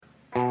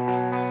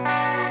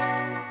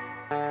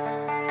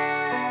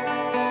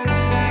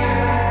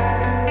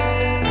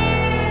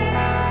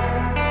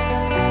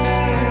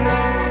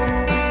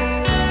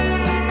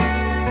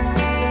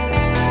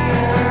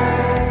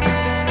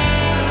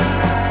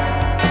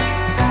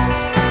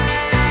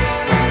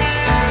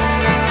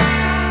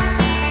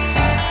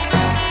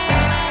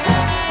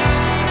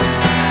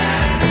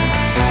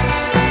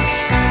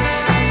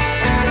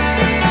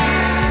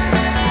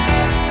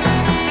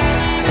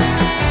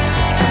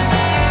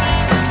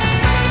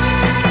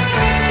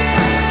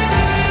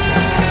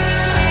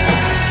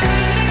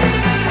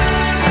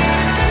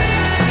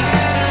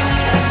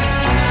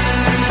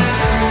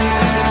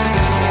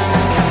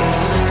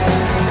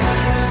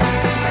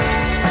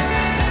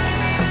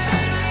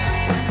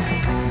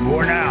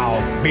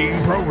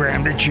Being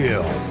Programmed to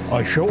Chill,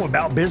 a show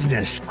about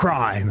business,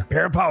 crime,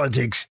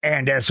 parapolitics,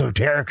 and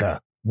esoterica,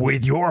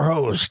 with your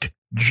host,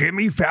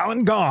 Jimmy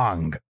Fallon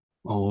Gong.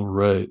 All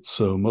right,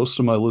 so most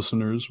of my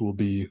listeners will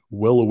be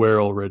well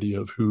aware already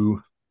of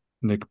who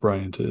Nick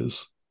Bryant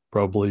is.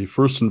 Probably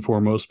first and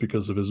foremost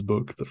because of his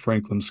book, The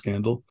Franklin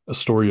Scandal, a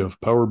story of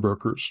power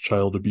brokers,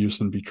 child abuse,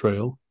 and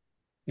betrayal.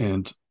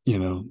 And,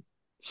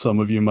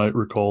 some of you might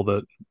recall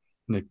that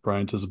Nick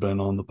Bryant has been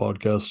on the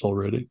podcast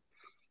already.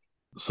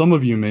 Some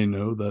of you may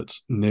know that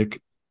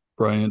Nick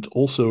Bryant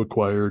also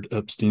acquired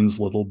Epstein's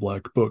Little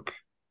Black Book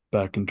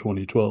back in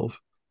 2012,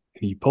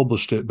 and he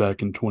published it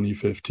back in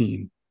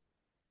 2015.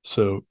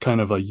 So kind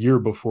of a year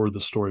before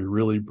the story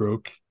really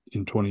broke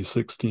in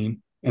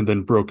 2016, and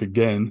then broke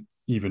again,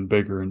 even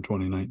bigger in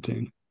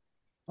 2019.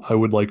 I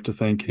would like to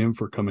thank him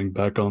for coming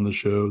back on the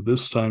show,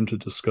 this time to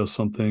discuss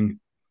something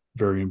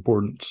very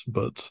important.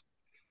 But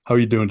how are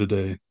you doing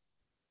today?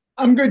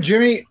 I'm good,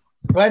 Jimmy.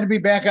 Glad to be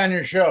back on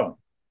your show.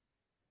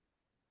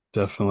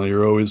 Definitely.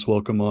 You're always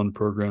welcome on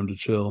Program to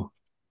Chill.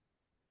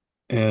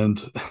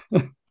 And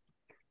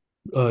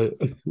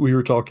we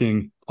were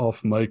talking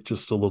off mic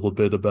just a little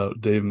bit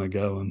about Dave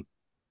McGowan.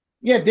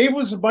 Yeah, Dave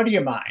was a buddy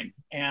of mine.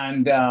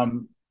 And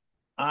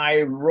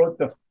I wrote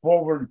the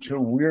foreword to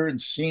Weird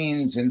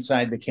Scenes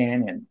Inside the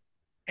Canyon.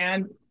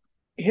 And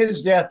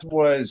his death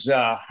was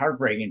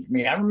heartbreaking to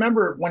me. I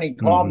remember when he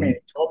called me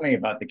and told me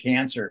about the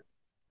cancer.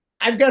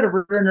 I've got a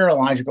rare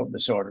neurological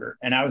disorder,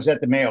 and I was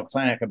at the Mayo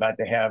Clinic about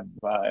to have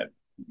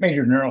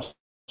major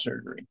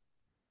neurosurgery.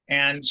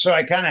 And so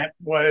I kind of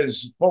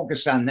was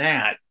focused on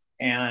that.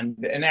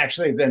 And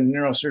actually the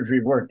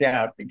neurosurgery worked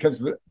out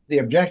because the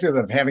objective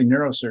of having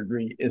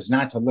neurosurgery is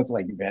not to look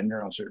like you've had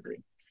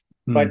neurosurgery.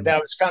 But I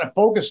was kind of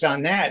focused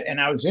on that.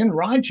 And I was in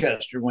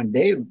Rochester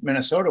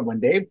Minnesota, when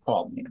Dave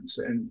called me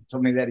and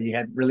told me that he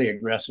had really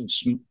aggressive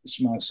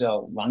small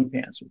cell lung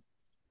cancer.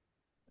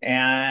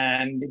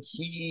 And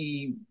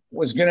he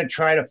was going to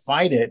try to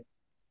fight it.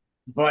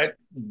 But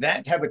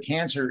that type of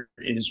cancer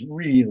is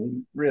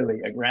really,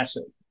 really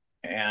aggressive.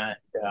 And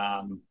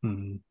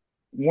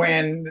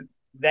when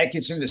that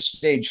gets into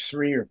stage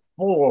 3 or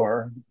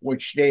 4,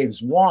 which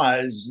Dave's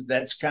was,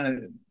 that's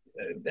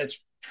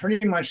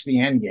pretty much the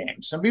end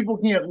game. Some people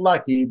can get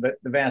lucky, but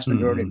the vast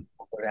majority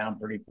will go down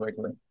pretty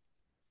quickly.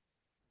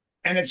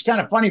 And it's kind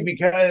of funny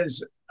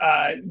because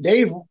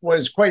Dave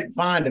was quite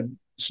fond of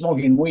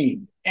smoking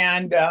weed.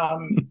 And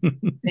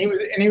he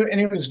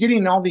was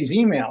getting all these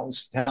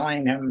emails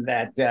telling him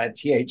that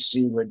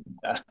THC would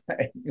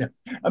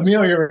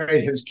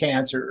ameliorate his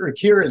cancer or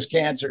cure his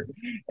cancer.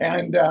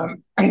 And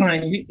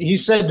he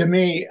said to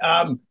me,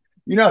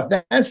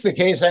 if that's the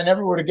case, I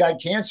never would have got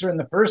cancer in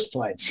the first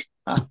place.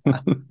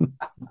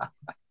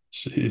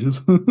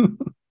 Jeez.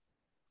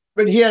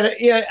 But he had,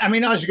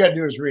 all you got to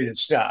do is read his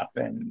stuff,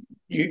 and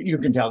you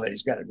can tell that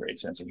he's got a great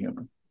sense of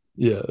humor.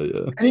 Yeah.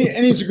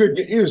 And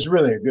he was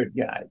really a good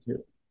guy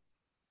too.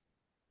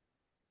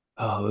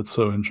 Oh, that's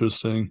so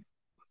interesting.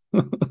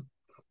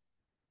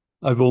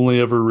 I've only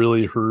ever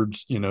really heard,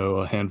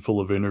 a handful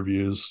of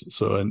interviews,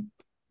 so I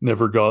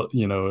never got,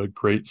 a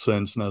great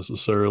sense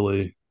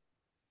necessarily,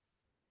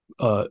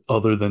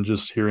 other than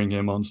just hearing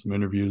him on some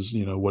interviews,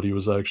 what he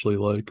was actually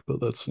like, but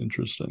that's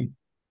interesting.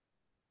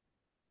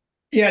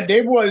 Yeah,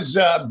 Dave was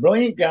a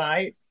brilliant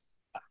guy.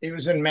 He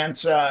was in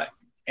Mensa,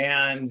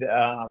 and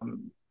a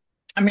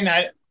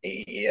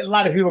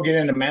lot of people get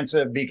into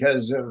Mensa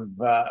because of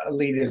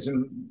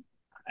elitism.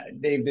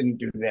 Dave didn't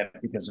do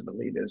that because of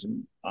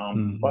elitism,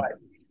 but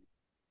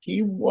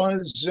he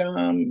was,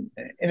 in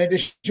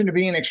addition to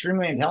being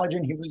extremely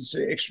intelligent, he was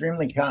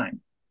extremely kind.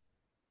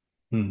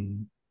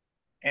 And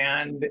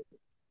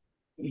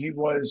he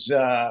was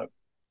a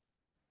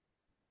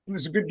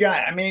good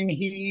guy.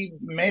 He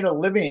made a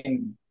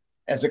living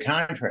as a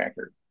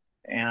contractor,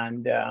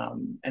 and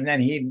then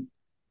he'd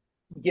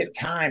get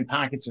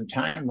pockets of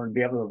time where he'd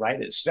be able to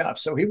write his stuff.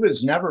 So he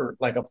was never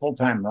like a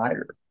full-time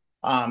writer.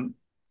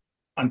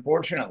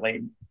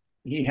 Unfortunately,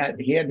 he had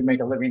to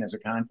make a living as a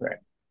contractor.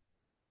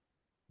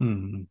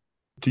 Do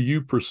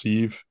you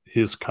perceive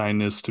his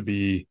kindness to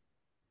be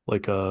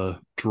like a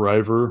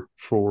driver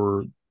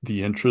for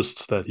the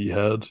interests that he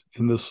had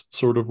in this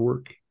sort of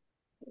work?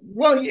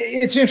 Well,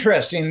 it's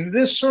interesting.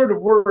 This sort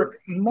of work,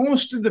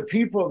 most of the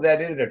people that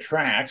it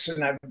attracts,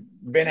 and I've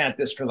been at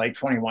this for like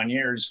 21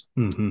 years,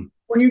 when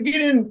you get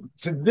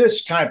into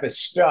this type of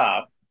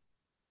stuff,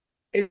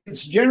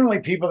 it's generally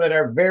people that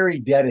are very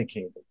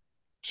dedicated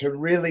to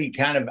really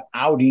kind of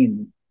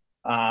outing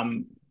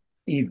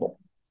evil.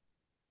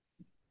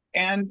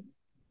 And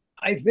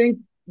I think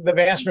the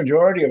vast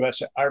majority of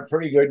us are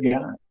pretty good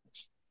guys.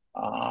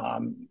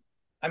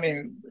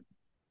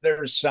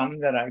 There's some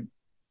that I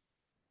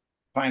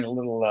find a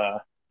little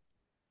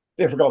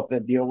difficult to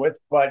deal with,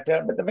 but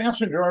the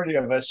vast majority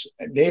of us,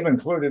 Dave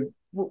included,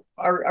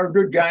 are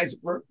good guys.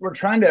 We're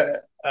trying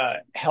to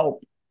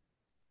help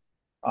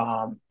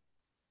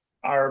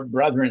our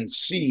brethren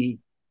see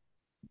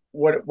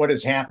what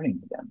is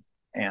happening to them,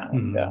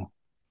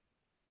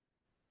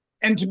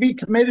 and to be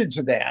committed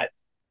to that.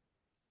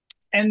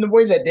 And the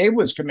way that Dave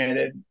was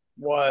committed,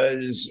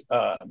 was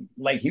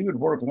like he would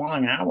work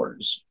long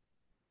hours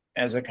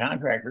as a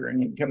contractor,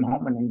 and he'd come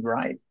home and he'd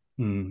write.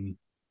 Mm.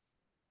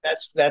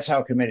 That's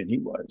how committed he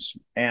was,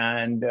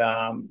 and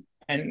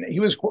he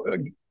was,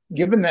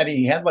 given that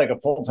he had like a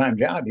full-time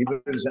job, he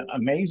was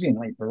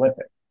amazingly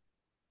prolific.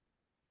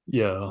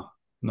 Yeah.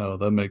 No,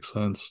 that makes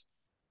sense.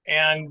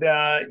 And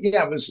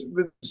yeah,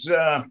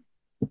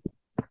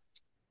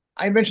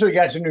 I eventually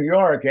got to New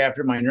York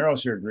after my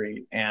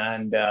neurosurgery,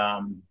 and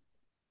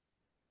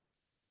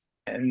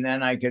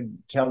then I could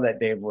tell that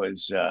Dave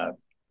was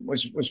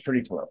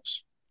pretty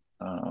close.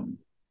 Um,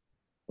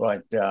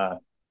 but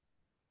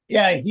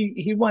yeah,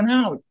 he went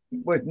out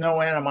with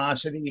no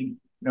animosity,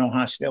 no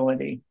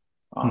hostility,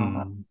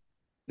 Mm.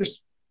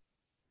 just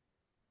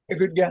a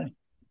good guy,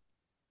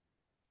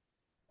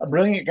 a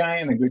brilliant guy,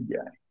 and a good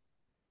guy.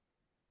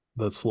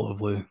 That's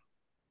lovely.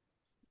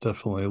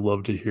 Definitely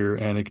love to hear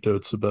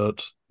anecdotes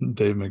about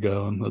Dave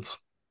McGowan.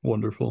 That's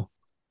wonderful.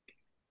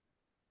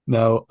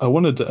 Now, I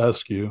wanted to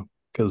ask you,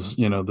 because,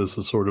 this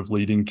is sort of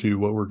leading to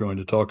what we're going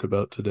to talk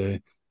about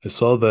today. I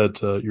saw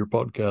that your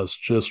podcast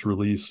just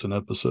released an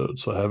episode,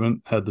 so I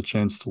haven't had the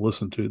chance to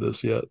listen to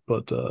this yet,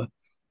 but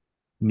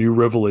new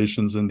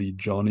revelations in the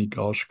Johnny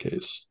Gosch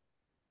case.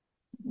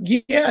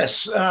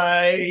 Yes,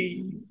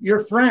 your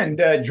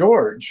friend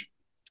George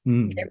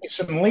Mm. gave me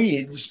some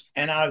leads,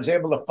 and I was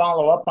able to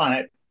follow up on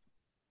it.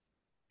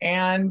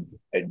 And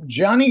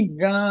Johnny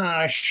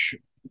Gosch,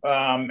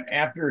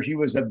 after he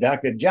was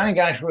abducted, Johnny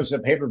Gosch was a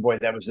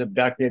paperboy that was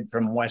abducted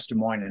from West Des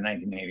Moines in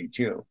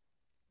 1982.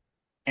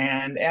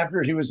 And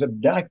after he was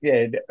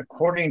abducted,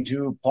 according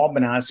to Paul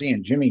Benassi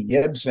and Jimmy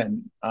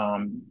Gibson,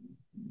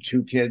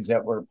 two kids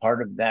that were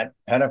part of that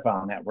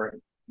pedophile network,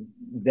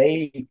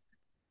 they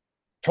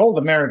told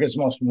America's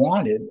Most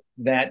Wanted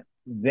that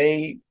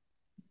they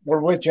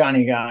were with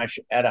Johnny Gosch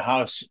at a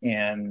house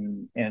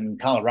in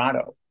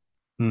Colorado.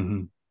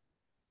 Mm-hmm.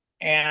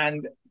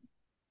 And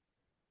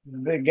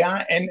the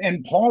guy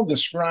and Paul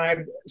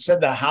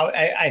said the house,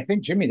 I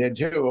think Jimmy did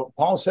too.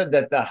 Paul said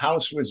that the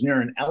house was near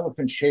an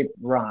elephant-shaped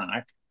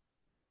rock,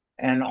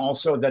 and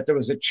also that there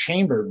was a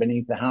chamber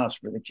beneath the house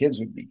where the kids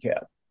would be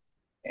kept.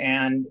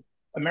 And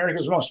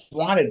America's Most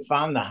Wanted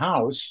found the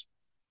house,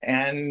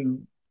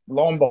 and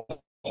lo and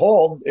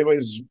behold, it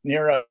was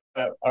near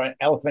an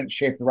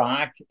elephant-shaped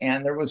rock,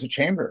 and there was a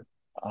chamber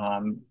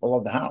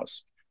below the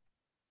house.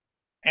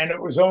 And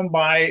it was owned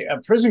by a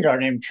prison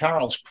guard named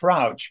Charles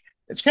Crouch.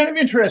 It's kind of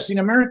interesting.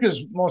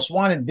 America's Most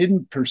Wanted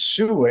didn't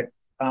pursue it.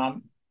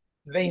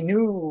 They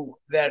knew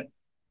that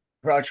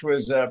Crouch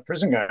was a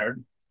prison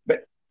guard,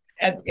 but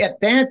at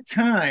that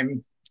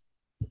time,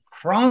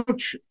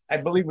 Crouch, I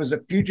believe, was a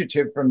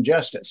fugitive from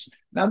justice.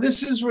 Now,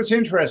 this is what's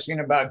interesting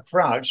about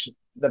Crouch,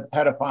 the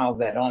pedophile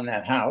that owned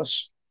that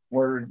house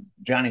where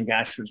Johnny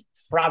Gosch was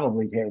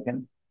probably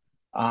taken.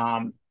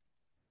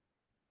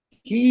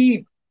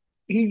 He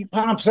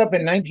pops up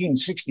in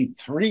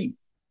 1963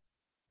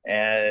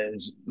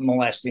 as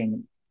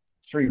molesting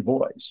three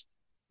boys,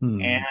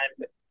 Mm.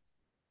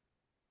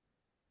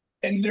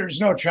 and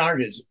there's no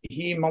charges.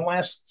 He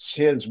molests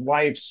his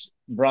wife's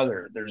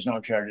brother. There's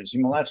no charges. He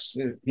molests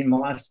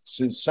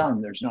his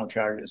son. There's no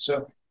charges.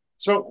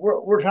 So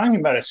we're talking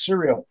about a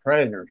serial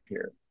predator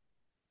here.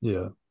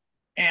 Yeah.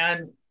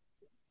 And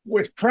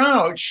with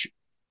Crouch,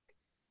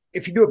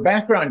 if you do a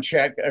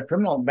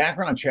criminal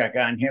background check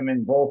on him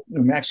in both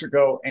New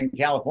Mexico and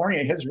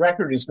California, his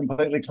record is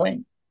completely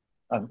clean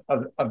of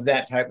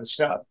that type of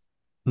stuff.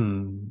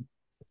 Mm.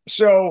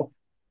 So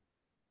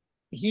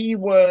he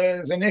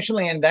was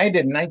initially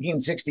indicted in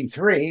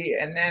 1963,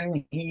 and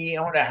then he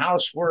owned a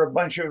house where a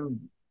bunch of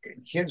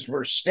kids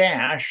were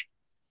stashed.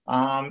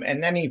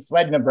 And then he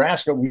fled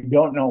Nebraska. We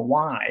don't know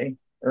why.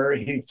 Or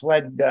he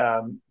fled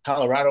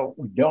Colorado.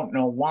 We don't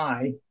know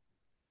why.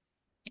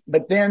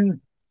 But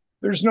then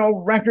there's no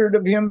record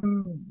of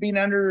him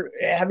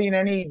having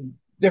any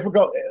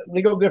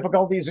legal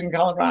difficulties in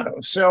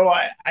Colorado. So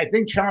I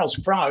think Charles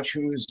Crouch,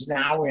 who's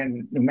now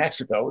in New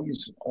Mexico,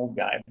 he's an old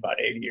guy, about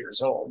 80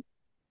 years old.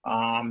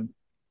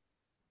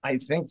 I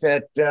think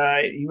that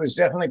he was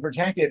definitely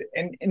protected.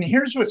 And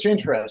here's what's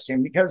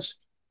interesting, because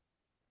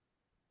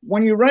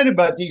when you write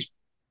about these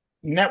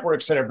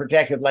networks that are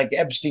protected, like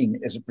Epstein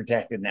is a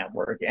protected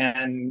network,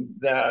 and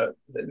the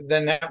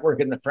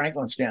network in the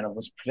Franklin scandal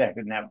was a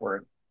protected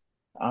network.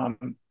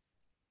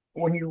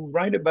 When you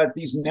write about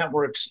these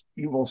networks,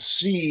 you will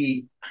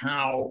see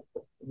how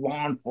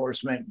law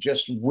enforcement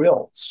just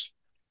wilts.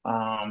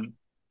 And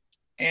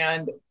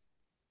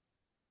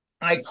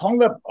I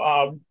called up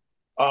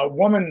a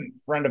woman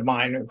friend of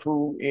mine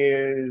who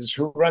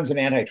runs an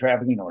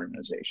anti-trafficking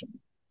organization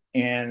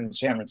in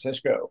San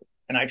Francisco,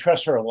 and I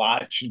trust her a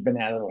lot. She's been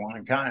at it a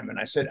long time. And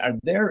I said, "Are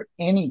there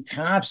any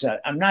cops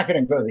I'm not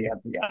going to go to the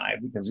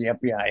FBI, because the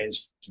FBI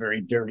is very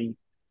dirty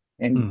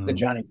in the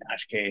Johnny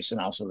Gosch case,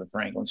 and also the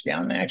Franklin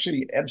scandal, and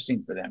actually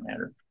Epstein for that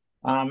matter."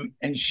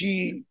 And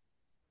she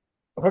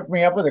hooked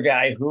me up with a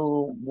guy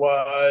who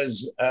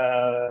was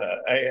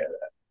a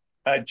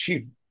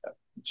chief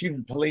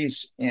of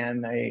police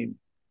in a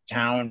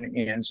town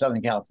in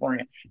Southern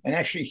California. And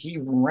actually he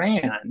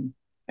ran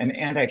an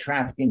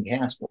anti-trafficking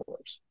task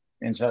force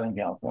in Southern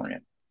California.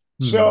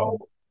 Hmm. So,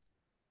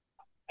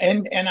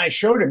 and I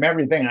showed him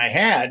everything I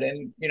had,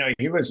 and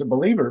he was a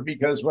believer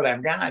because what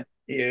I've got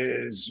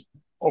is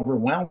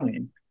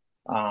overwhelming.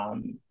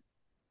 Um,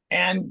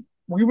 and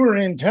we were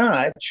in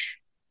touch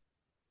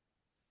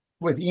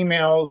with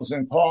emails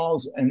and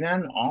calls, and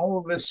then all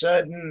of a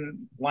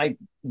sudden, like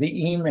the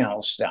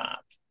emails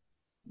stopped,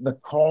 the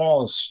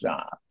calls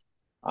stopped.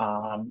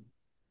 Um,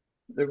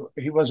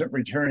 he wasn't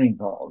returning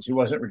calls, he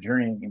wasn't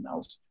returning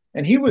emails,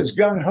 and he was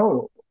gung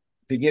ho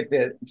to get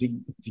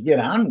to get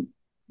on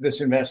this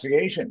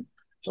investigation.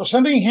 So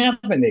something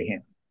happened to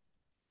him.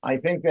 I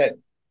think that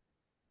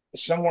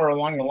somewhere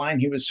along the line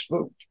he was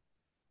spooked.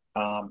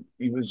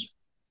 He was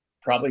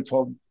probably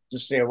told to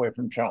stay away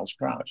from Charles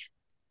Crouch.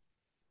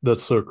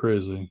 That's so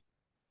crazy.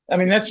 I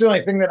mean, that's the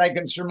only thing that I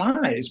can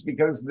surmise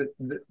because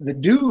the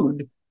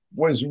dude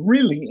was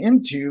really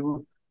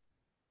into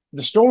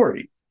the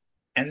story.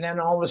 And then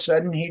all of a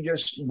sudden he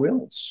just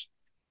wilts.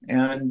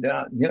 And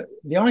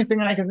the only thing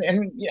I can,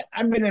 and yeah,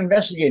 I've been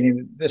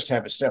investigating this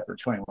type of stuff for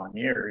 21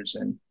 years,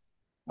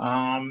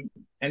 and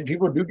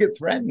people do get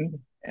threatened,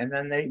 and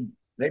then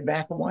they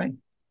back away.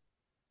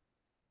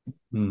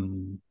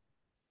 Hmm.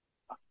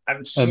 I've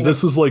And seen it.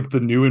 this is like the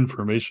new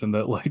information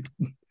that like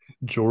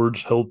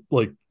George helped,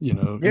 like, you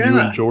and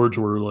Yeah, George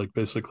were like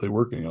basically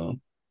working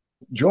on.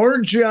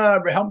 George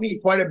helped me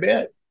quite a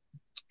bit,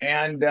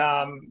 and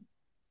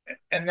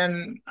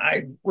then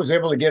I was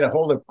able to get a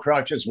hold of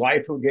Crouch's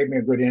wife, who gave me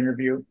a good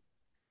interview.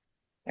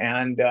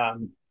 And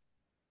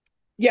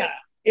yeah,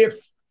 if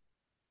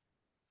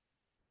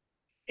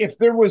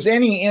there was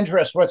any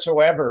interest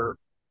whatsoever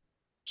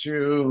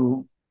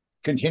to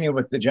continue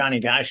with the Johnny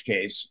Gosch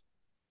case,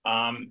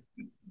 um,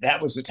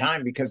 that was the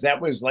time because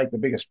that was like the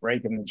biggest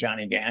break in the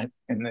Johnny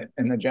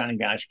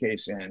Gosch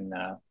case in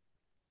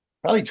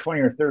probably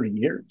 20 or 30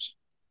 years.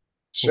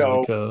 Holy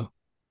So, cow.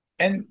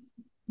 and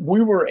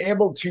we were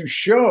able to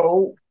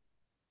show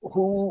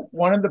who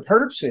one of the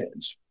perps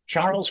is,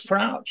 Charles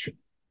Crouch.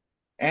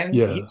 And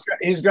Yeah.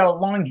 he's got a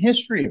long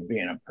history of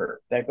being a perp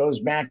that goes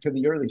back to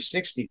the early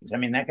 60s. I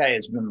mean, that guy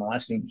has been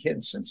molesting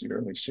kids since the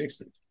early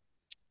 60s.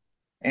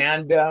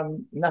 And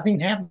nothing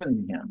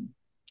happened to him.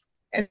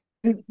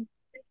 And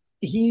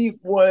he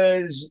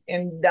was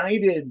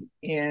indicted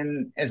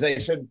in, as I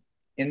said,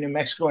 in New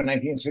Mexico in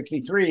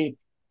 1963.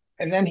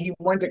 And then he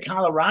went to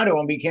Colorado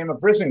and became a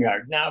prison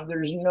guard. Now,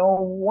 there's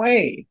no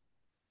way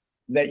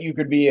that you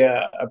could be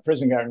a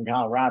prison guard in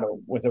Colorado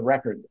with a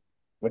record,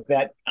 with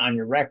that on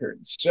your record.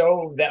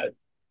 So that,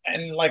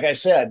 and like I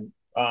said,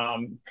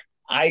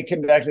 I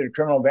conducted a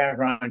criminal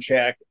background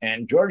check,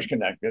 and George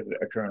conducted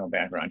a criminal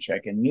background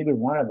check, and neither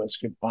one of us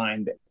could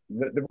find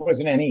there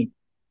wasn't any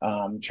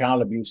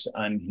child abuse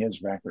on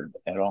his record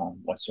at all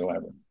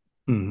whatsoever.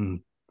 Hmm.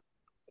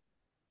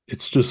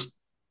 It's just,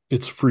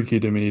 it's freaky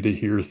to me to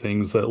hear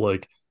things that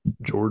like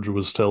George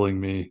was telling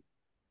me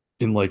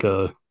in like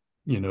a,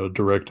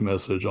 direct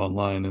message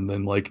online. And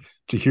then like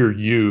to hear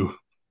you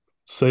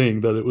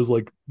saying that it was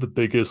like the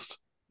biggest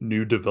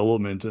new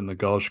development in the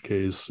Gosh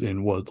case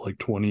in what, like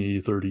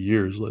 20, 30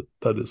 years.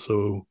 That is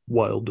so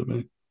wild to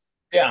me.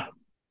 Yeah,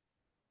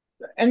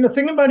 and the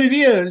thing about it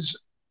is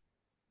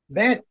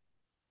that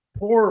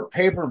poor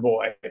paper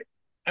boy.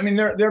 I mean,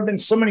 there have been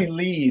so many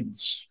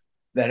leads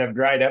that have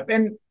dried up,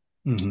 and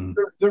Hmm.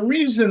 the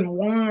reason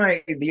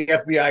why the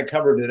FBI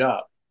covered it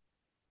up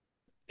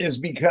is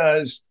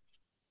because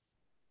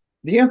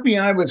the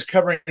FBI was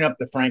covering up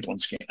the Franklin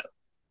scandal,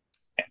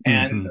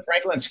 and Hmm. the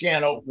Franklin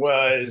scandal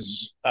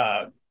was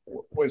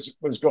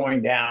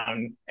going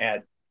down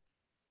at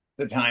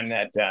the time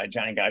that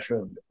Johnny Gosch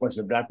was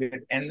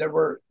abducted, and there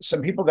were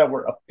some people that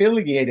were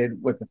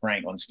affiliated with the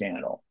Franklin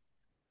scandal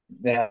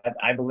that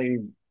I believe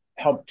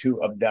helped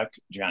to abduct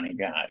Johnny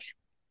Gosch.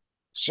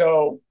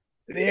 So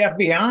the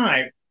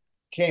FBI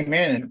came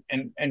in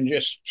and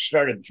just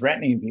started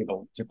threatening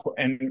people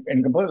and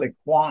completely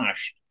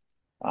quashed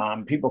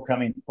people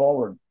coming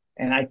forward.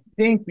 And I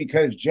think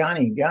because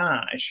Johnny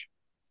Gosch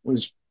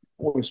was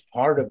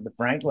part of the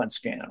Franklin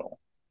scandal,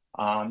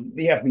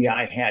 the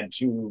FBI had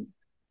to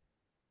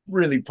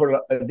really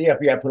the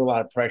FBI put a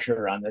lot of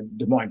pressure on the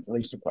Des Moines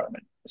Police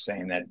Department,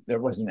 saying that there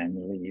wasn't any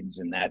leads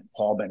and that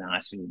Paul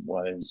Benassi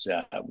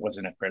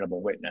wasn't a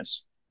credible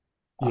witness.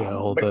 Yeah,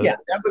 all But that. yeah,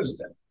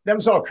 that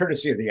was all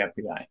courtesy of the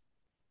FBI.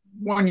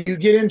 When you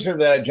get into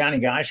the Johnny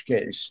Gosch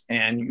case,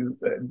 and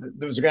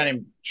there was a guy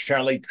named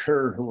Charlie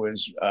Kerr who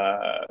was,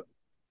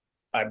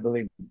 I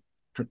believe,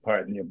 took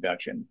part in the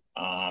abduction.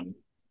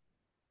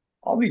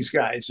 All these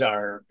guys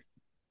are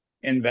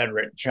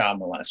inveterate child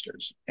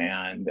molesters,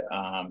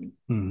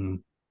 Hmm.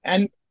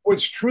 and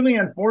what's truly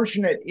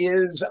unfortunate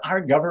is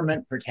our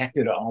government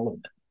protected all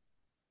of them.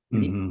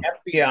 The Hmm.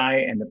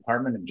 FBI and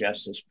Department of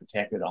Justice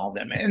protected all of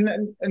them,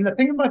 and the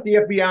thing about the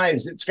FBI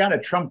is it's got a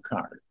trump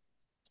card.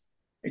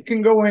 It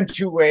can go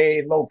into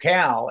a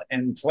locale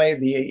and play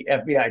the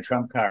FBI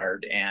trump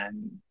card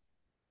and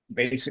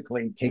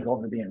basically take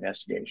over the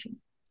investigation.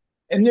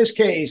 In this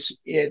case,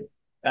 it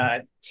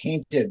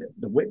tainted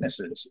the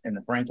witnesses in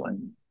the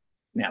Franklin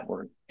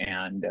network,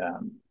 and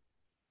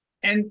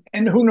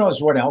who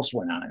knows what else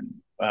went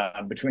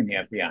on between the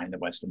FBI and the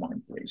West Des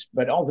Moines police.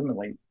 But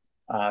ultimately,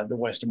 the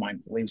West Des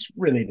Moines police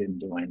really didn't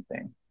do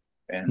anything,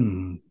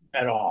 and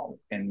at all.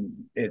 And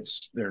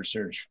it's their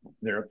search,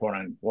 their quote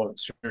unquote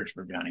search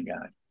for Johnny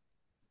Gosch.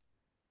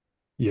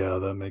 Yeah,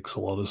 that makes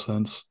a lot of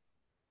sense.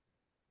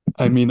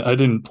 I mean, I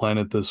didn't plan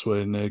it this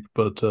way, Nick,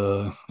 but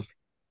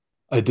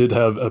I did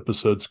have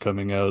episodes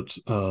coming out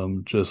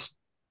just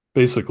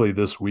basically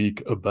this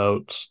week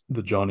about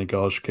the Johnny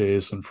Gosch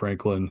case and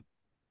Franklin.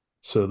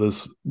 So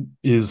this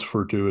is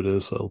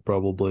fortuitous. I'll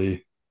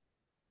probably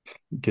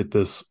get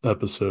this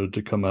episode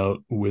to come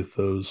out with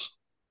those.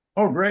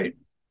 Oh, great.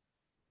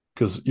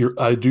 Because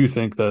I do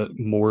think that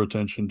more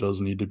attention does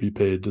need to be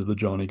paid to the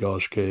Johnny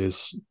Gosch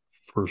case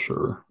for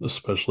sure,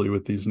 especially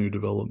with these new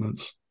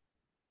developments.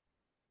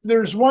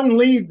 There's one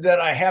lead that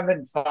I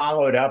haven't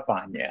followed up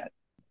on yet,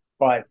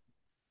 but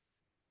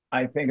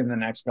I think in the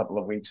next couple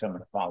of weeks I'm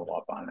going to follow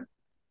up on it.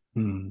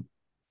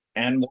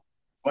 And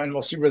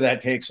we'll see where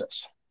that takes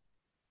us.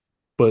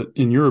 But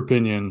in your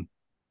opinion,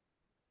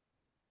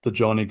 the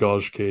Johnny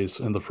Gosch case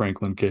and the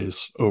Franklin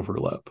case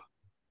overlap?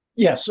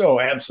 Yes,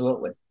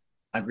 absolutely.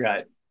 I've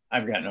got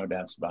no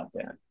doubts about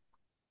that.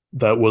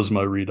 That was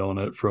my read on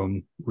it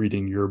from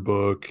reading your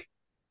book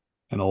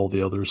and all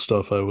the other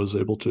stuff I was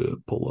able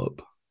to pull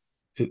up.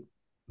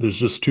 There's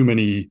just too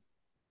many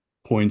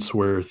points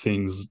where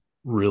things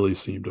really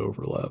seem to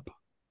overlap.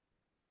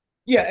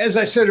 Yeah, as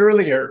I said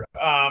earlier,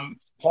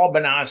 Paul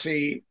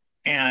Benassi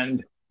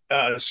and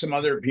some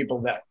other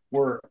people that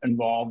were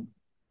involved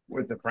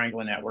with the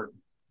Franklin Network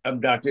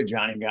abducted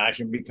Johnny Gosch,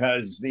 and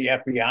because the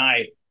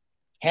FBI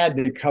had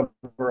to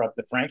cover up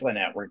the Franklin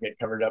Network, it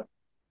covered up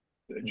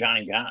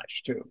Johnny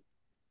Gosch too,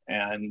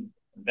 and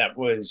that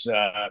was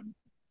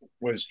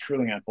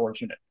truly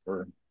unfortunate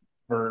for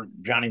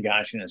Johnny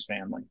Gosch and his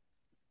family.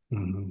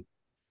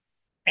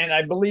 And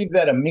I believe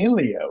that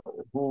Emilio,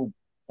 who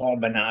Paul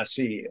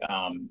Benassi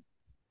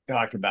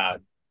talked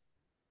about,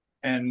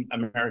 and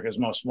America's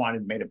Most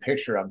Wanted made a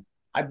picture of,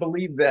 I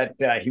believe that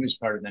he was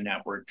part of the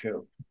network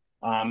too.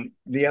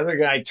 The other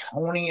guy,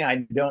 Tony,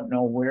 I don't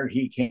know where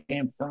he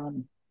came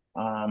from,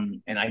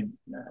 and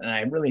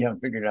I really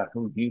haven't figured out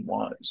who he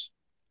was.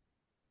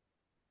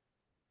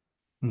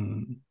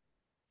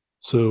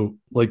 So,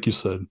 like you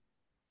said,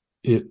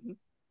 it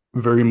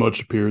very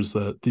much appears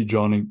that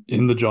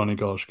in the Johnny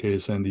Gosch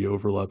case and the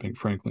overlapping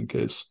Franklin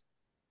case,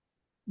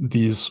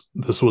 this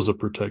was a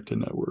protected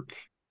network.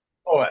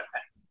 Oh,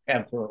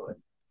 absolutely.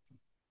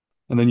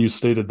 And then you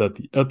stated that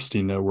the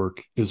Epstein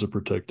network is a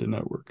protected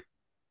network.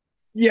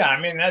 Yeah,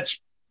 I mean, that's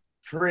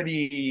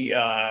pretty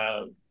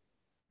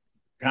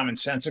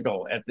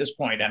commonsensical at this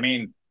point. I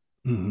mean,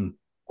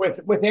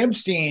 with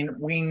Epstein,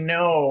 we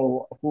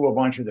know who a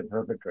bunch of the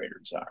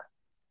perpetrators are.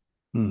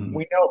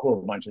 We know who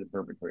a bunch of the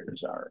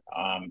perpetrators are.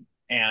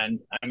 And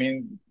I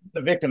mean,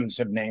 the victims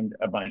have named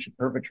a bunch of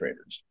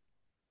perpetrators,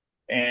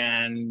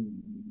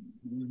 and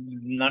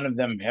none of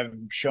them have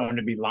shown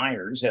to be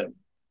liars.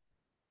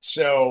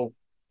 So,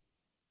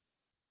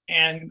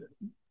 and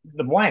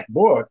the Black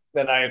Book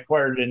that I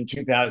acquired in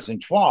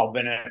 2012,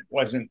 and it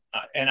wasn't,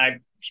 and I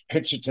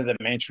pitched it to the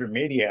mainstream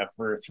media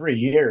for 3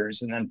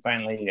 years, and then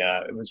finally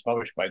it was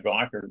published by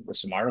Gawker with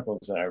some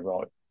articles that I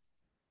wrote.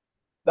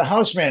 The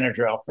house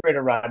manager, Alfredo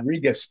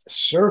Rodriguez,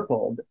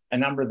 circled a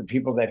number of the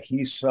people that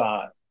he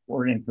saw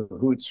were in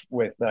cahoots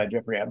with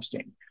Jeffrey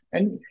Epstein.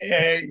 And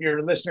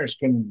your listeners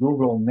can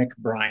Google Nick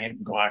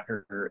Bryant,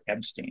 Gawker,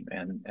 Epstein,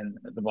 and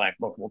the Black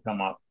Book will come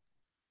up.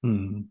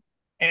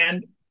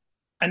 And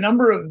a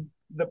number of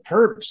the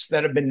perps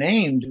that have been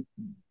named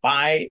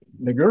by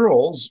the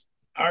girls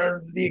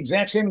are the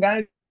exact same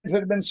guys that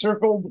have been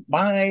circled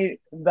by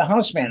the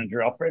house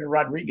manager, Alfredo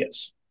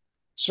Rodriguez.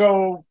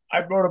 So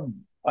I wrote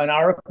an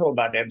article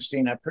about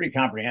Epstein, a pretty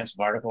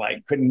comprehensive article.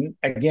 I could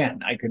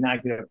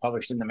not get it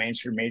published in the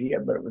mainstream media,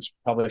 but it was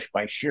published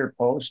by Sheer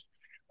Post.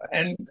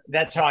 And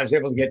that's how I was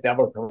able to get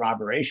double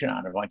corroboration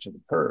on a bunch of the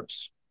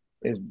perps,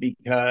 is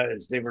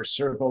because they were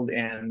circled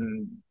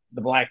in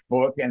the Black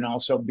Book, and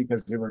also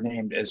because they were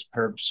named as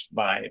perps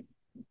by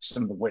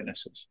some of the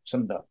witnesses,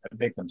 some of the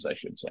victims, I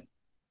should say.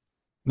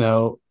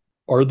 Now,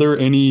 are there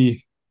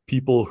any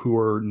people who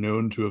are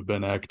known to have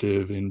been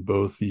active in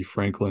both the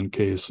Franklin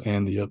case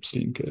and the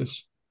Epstein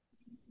case?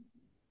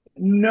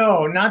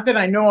 No, not that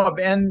I know of.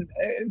 And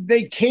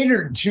they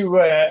catered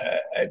to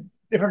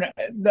different.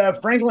 The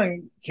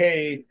Franklin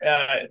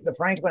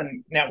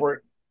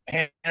Network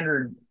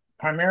pandered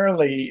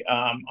primarily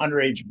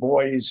underage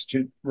boys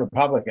to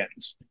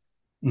Republicans.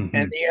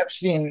 And the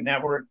Epstein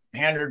Network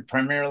pandered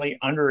primarily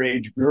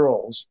underage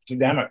girls to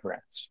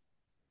Democrats.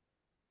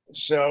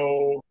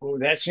 So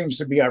that seems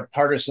to be our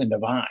partisan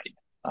divide,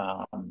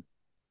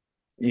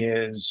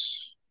 is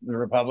the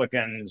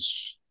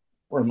Republicans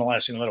were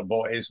molesting little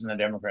boys and the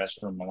Democrats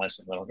were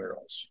molesting little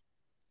girls.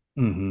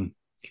 And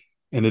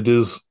it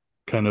is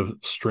kind of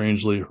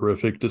strangely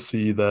horrific to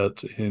see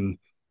that in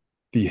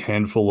the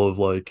handful of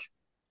like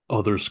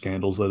other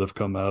scandals that have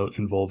come out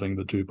involving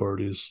the two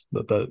parties,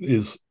 that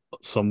is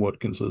somewhat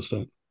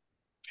consistent.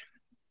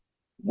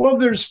 Well,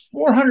 there's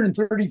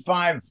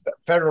 435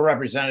 federal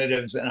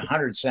representatives and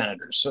 100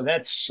 senators. So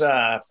that's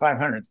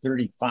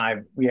 535.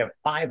 We have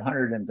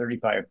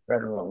 535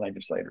 federal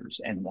legislators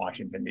in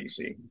Washington,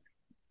 D.C.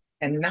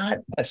 And not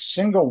a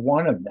single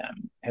one of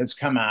them has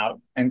come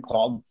out and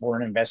called for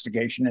an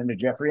investigation into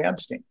Jeffrey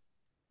Epstein.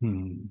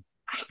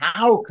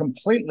 How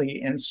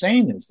completely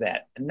insane is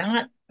that?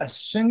 Not a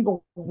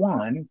single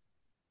one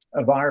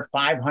of our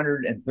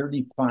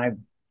 535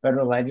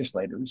 federal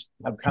legislators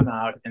have come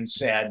out and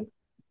said,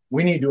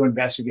 we need to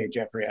investigate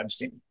Jeffrey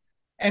Epstein.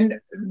 And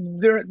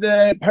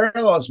the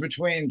parallels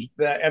between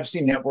the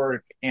Epstein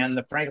network and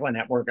the Franklin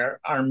network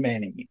are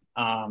many.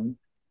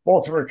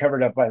 Both were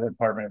covered up by the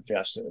Department of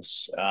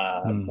Justice.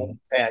 Both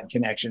had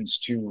connections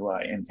to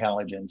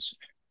intelligence,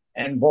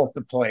 and both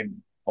deployed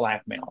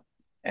blackmail.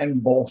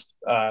 And both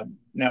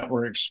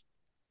networks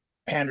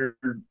pandered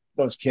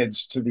those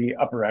kids to the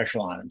upper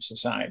echelon of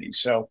society.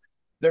 So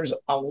there's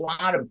a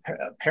lot of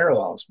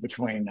parallels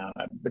between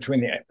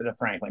the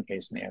Franklin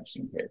case and the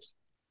Epstein case.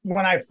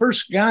 When I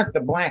first got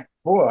the Black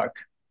Book,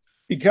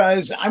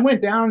 because I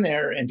went down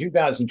there in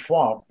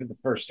 2012 for the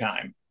first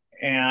time,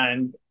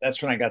 and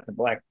that's when I got the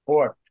Black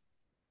Book.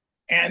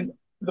 And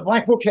the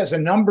Black Book has a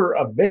number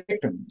of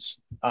victims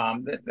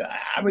that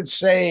I would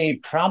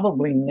say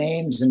probably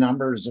names and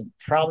numbers of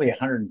probably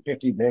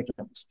 150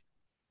 victims.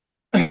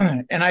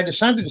 And I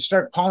decided to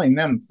start calling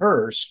them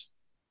first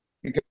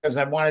because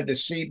I wanted to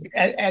see,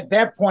 at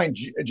that point,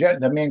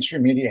 the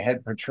mainstream media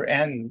had portrayed,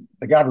 and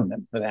the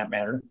government for that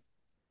matter,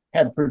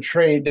 had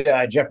portrayed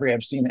Jeffrey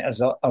Epstein as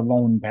a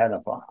lone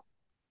pedophile.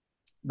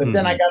 But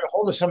then I got a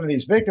hold of some of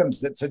these victims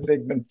that said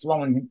they'd been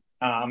flown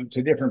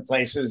to different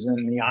places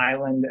in the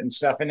island and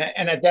stuff. And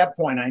at that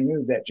point, I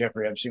knew that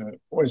Jeffrey Epstein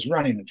was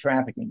running a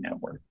trafficking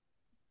network.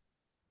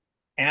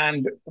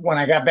 And when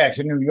I got back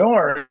to New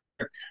York,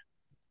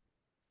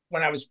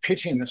 when I was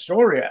pitching the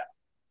story,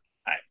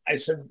 I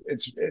said,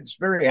 it's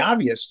very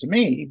obvious to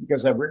me,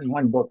 because I've written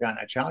one book on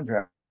a child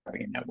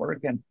trafficking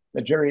network, and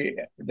that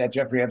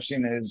Jeffrey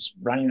Epstein is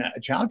running a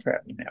child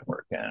trafficking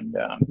network. And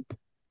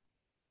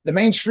the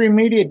mainstream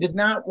media did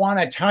not want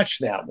to touch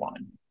that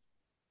one.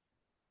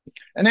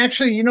 And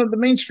actually, the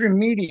mainstream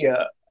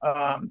media,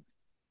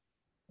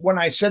 when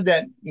I said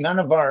that none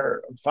of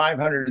our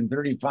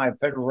 535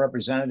 federal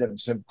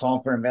representatives have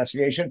called for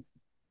investigation,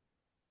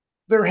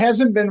 there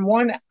hasn't been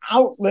one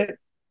outlet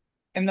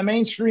in the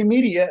mainstream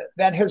media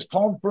that has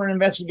called for an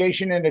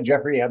investigation into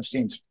Jeffrey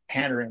Epstein's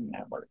pandering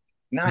network.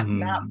 Not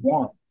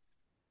one.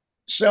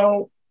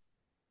 So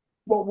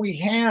what we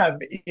have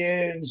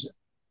is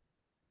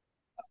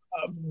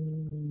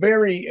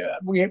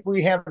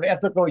we have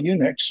ethical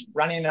eunuchs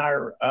running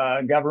our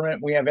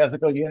government. We have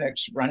ethical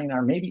eunuchs running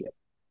our media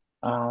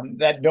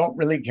that don't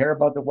really care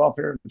about the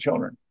welfare of the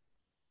children.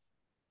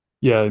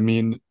 Yeah, I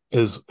mean,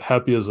 as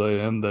happy as I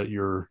am that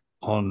you're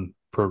on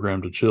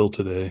Program to Chill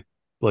today,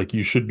 like,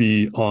 you should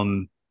be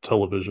on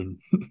television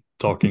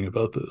talking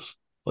about this.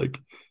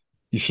 Like,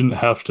 you shouldn't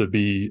have to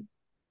be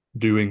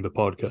doing the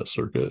podcast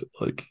circuit,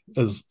 like,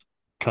 as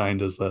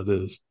kind as that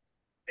is.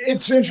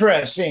 It's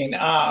interesting.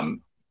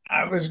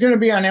 I was going to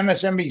be on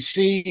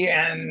MSNBC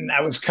and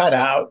I was cut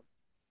out.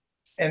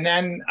 And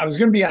then I was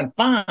going to be on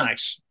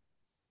Fox.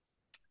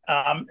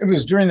 It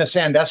was during the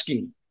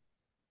Sandusky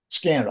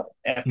scandal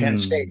at Penn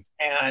State.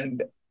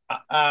 And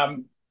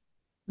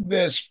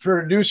this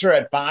producer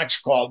at Fox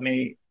called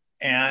me,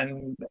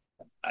 and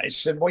I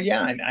said, well,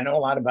 yeah, I know a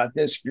lot about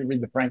this. If you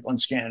read the Franklin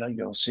scandal,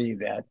 you'll see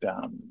that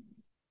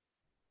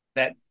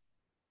that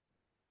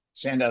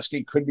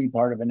Sandusky could be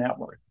part of a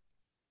network.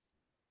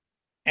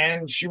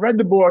 And she read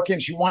the book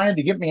and she wanted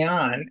to get me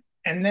on.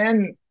 And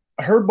then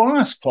her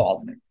boss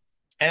called me,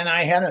 and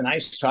I had a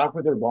nice talk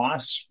with her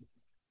boss.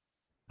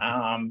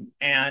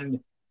 And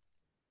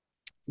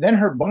then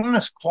her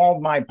boss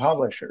called my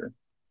publisher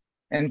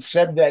and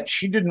said that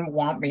she didn't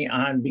want me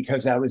on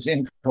because I was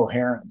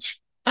incoherent.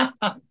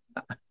 I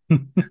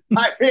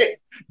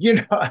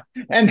mean,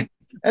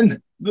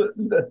 and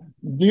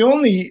the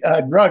only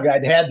drug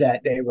I'd had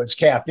that day was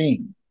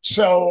caffeine.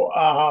 So,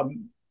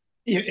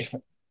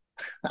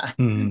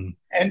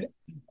 and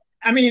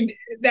I mean,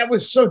 that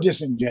was so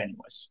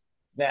disingenuous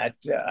that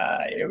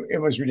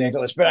it was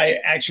ridiculous. But I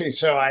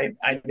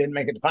didn't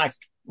make it to Fox.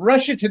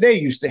 Russia Today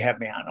used to have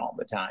me on all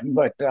the time,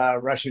 but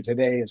Russia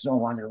Today is no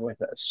longer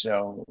with us.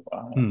 So,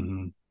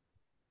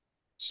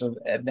 so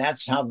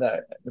that's how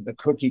the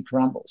cookie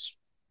crumbles.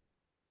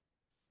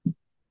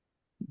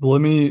 Let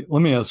me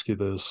ask you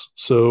this.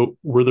 So,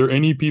 were there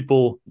any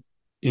people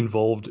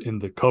involved in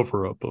the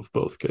cover-up of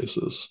both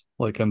cases?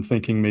 Like, I'm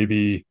thinking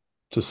maybe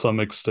to some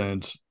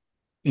extent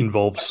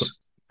involves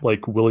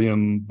like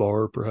William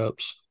Barr,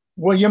 perhaps.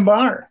 William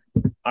Barr,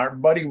 our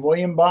buddy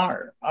William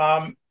Barr,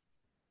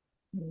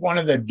 one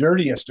of the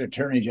dirtiest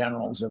attorney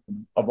generals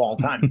of all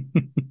time.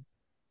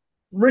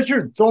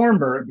 Richard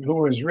Thornburg, who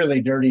was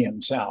really dirty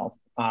himself,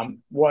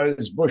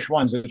 was Bush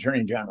 1's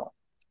attorney general.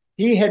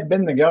 He had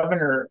been the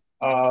governor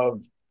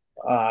of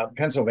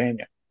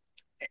Pennsylvania,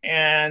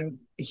 and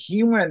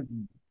he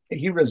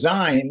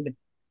resigned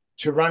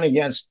to run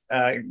against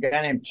a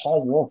guy named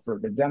Paul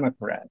Wolford, a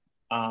Democrat.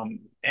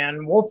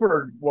 And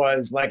Wolford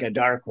was like a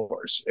dark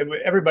horse.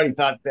 Everybody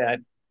thought that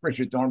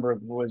Richard Thornburg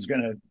was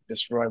going to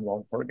destroy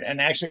Wolford,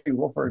 and actually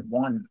Wolford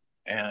won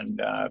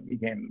and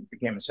became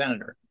a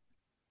senator.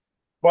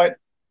 But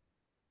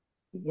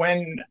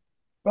when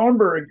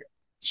Thornburg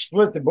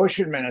split the Bush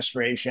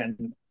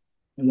administration,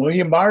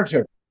 William Barr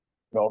took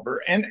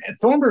over, and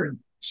Thornburg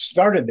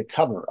started the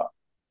cover up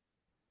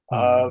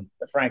of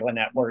the Franklin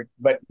Network,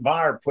 but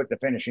Barr put the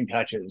finishing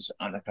touches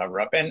on the cover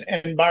up,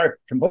 and Barr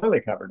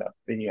completely covered up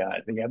the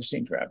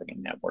Epstein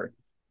trafficking network.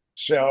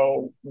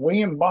 So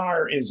William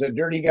Barr is a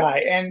dirty guy,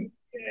 and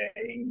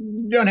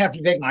you don't have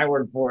to take my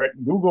word for it.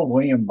 Google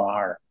William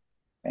Barr,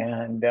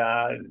 and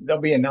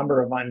there'll be a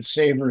number of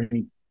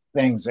unsavory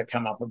things that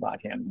come up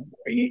about him.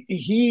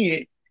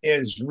 He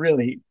is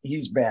really,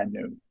 he's bad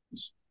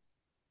news.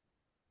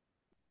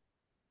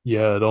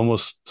 Yeah, it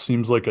almost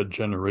seems like a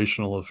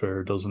generational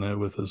affair, doesn't it,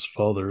 with his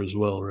father as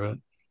well, right?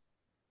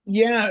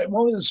 Yeah,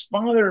 well, his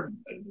father,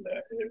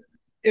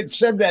 it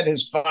said that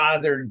his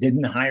father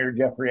didn't hire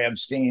Jeffrey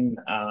Epstein.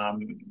 I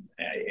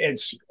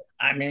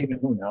mean,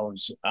 who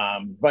knows?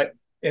 But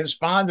his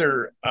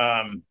father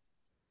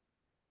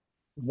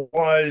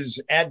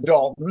was at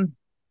Dalton,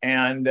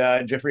 and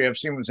Jeffrey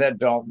Epstein was at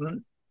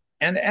Dalton.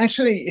 And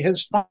actually,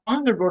 his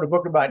father wrote a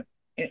book about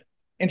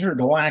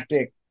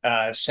intergalactic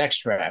sex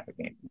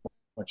trafficking,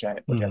 which I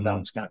thought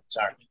was kind of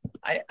bizarre.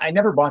 I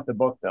never bought the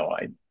book though.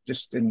 I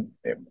just didn't.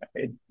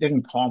 It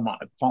didn't call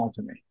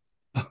to me.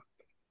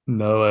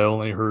 No, I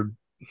only heard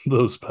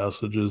those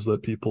passages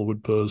that people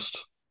would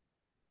post.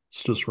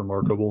 It's just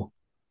remarkable.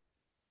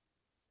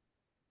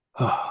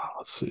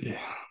 Let's see.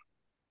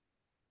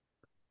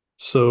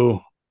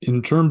 So,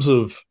 in terms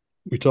of,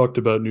 we talked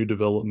about new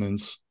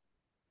developments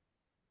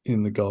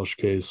in the Gauche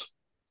case.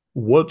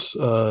 What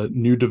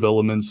new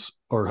developments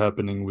are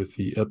happening with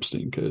the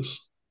Epstein case?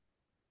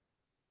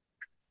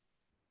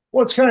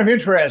 Well, it's kind of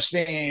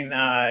interesting.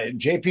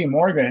 J.P.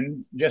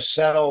 Morgan just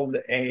settled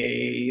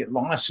a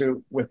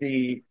lawsuit with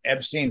the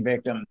Epstein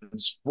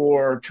victims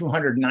for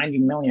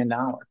 $290 million.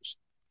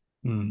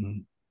 Mm-hmm.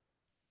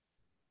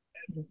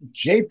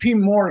 J.P.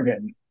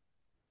 Morgan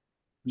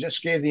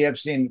just gave the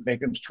Epstein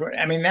victims,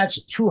 I mean,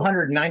 that's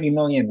 290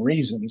 million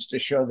reasons to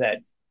show that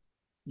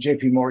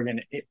J.P.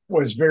 Morgan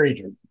was very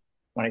good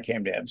when it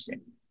came to Epstein.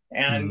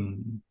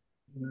 And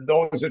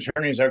those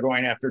attorneys are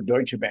going after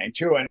Deutsche Bank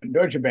too. And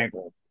Deutsche Bank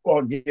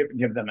will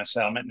give them a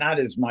settlement, not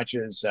as much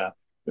as, they're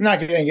not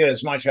going to get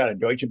as much out of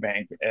Deutsche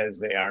Bank as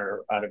they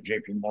are out of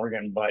J.P.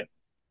 Morgan, but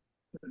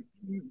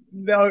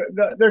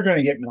they're going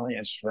to get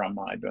millions from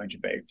Deutsche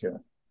Bank too.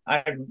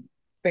 I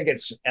think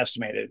it's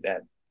estimated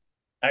that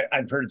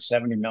I've heard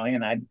 70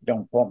 million.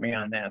 Don't quote me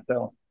on that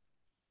though.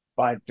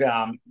 But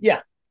yeah,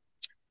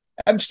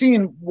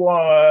 Epstein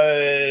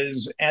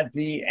was at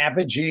the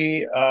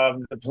apogee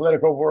of the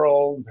political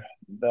world,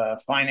 the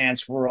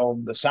finance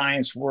world, the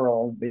science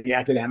world, the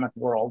academic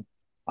world.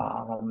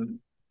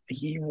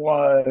 He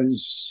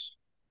was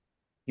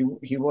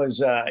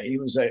a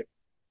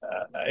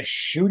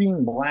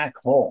shooting black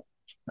hole.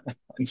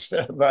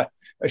 Instead of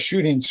a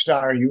shooting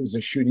star, he was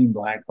a shooting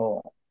black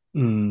hole.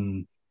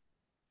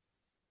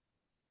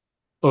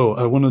 Oh,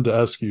 I wanted to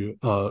ask you,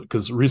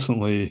 because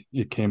recently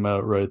it came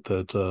out, right,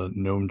 that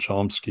Noam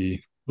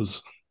Chomsky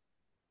was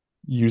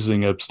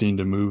using Epstein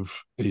to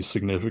move a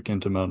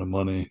significant amount of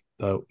money.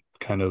 That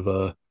kind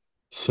of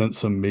sent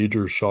some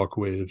major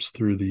shockwaves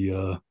through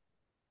the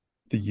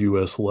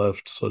U.S.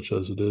 left, such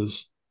as it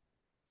is.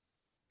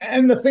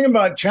 And the thing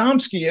about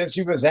Chomsky is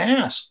he was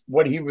asked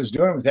what he was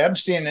doing with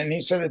Epstein, and he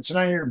said, it's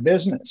none of your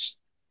business.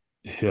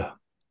 Yeah.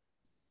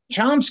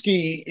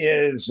 Chomsky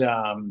is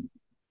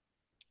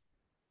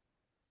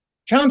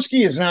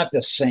not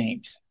the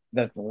saint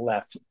that the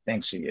left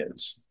thinks he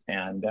is.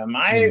 And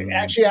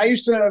I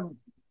used to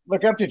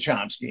look up to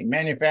Chomsky.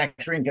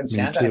 Manufacturing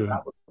Consent, I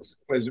thought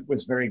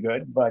was very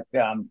good, but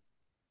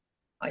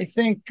I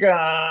think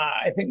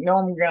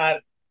Noam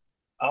got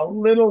a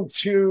little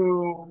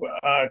too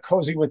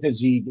cozy with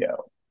his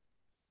ego,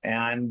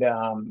 and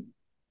I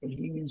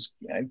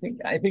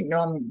think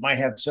Noam might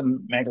have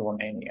some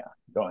megalomania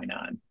going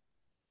on,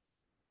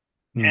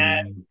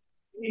 and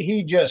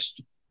he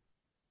just,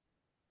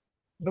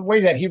 the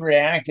way that he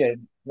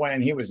reacted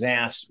when he was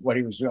asked what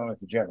he was doing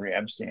with Jeffrey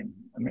Epstein,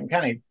 I mean,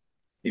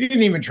 he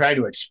didn't even try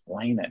to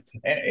explain it.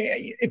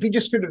 If he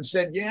just could have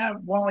said, yeah,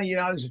 well, he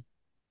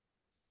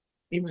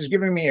was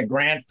giving me a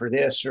grant for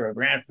this or a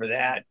grant for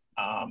that.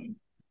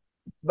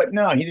 But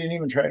no, he didn't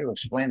even try to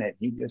explain it.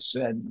 He just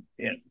said,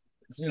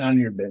 it's none of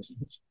your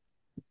business.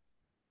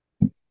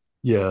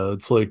 Yeah,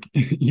 it's like,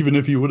 even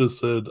if you would have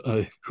said,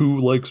 who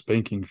likes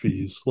banking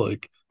fees?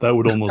 Like, that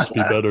would almost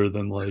be better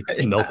than like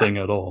nothing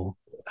at all.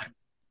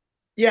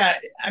 Yeah,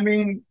 I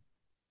mean,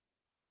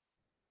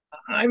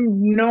 I've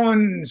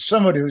known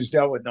someone who's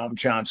dealt with Noam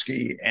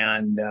Chomsky,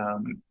 and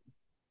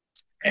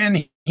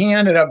he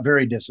ended up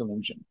very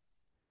disillusioned.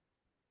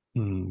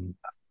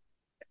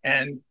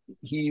 And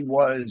he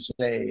was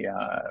a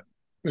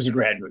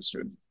graduate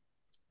student,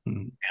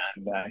 and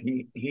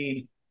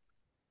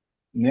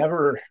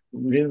never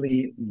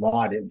really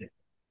lauded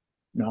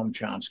Noam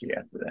Chomsky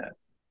after that.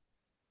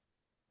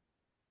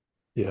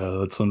 Yeah,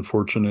 that's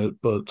unfortunate,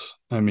 but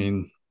I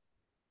mean,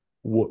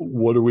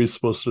 what are we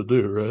supposed to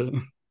do, right?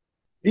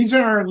 These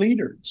are our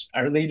leaders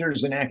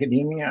in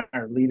academia,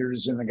 our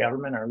leaders in the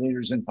government, our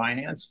leaders in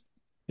finance.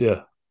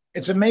 Yeah,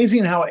 It's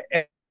amazing how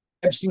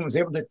Epstein was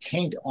able to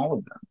taint all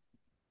of them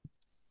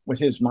with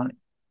his money.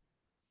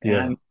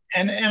 yeah.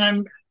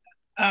 And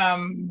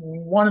I'm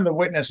one of the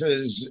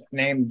witnesses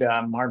named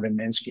Marvin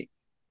Minsky.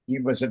 He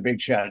was a big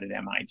shot at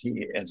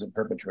MIT as a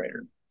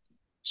perpetrator.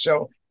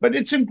 So, but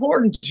it's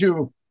important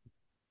to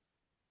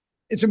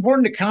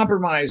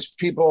compromise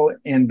people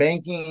in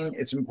banking.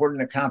 It's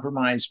important to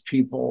compromise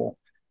people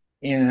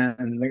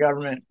in the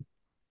government.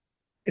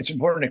 It's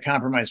important to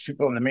compromise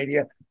people in the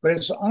media, but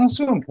it's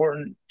also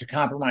important to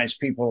compromise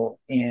people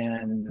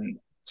in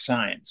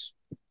science.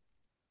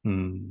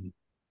 Hmm.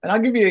 And I'll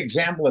give you an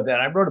example of that.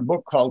 I wrote a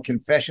book called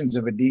Confessions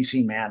of a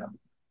DC Madam,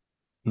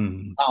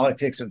 Hmm.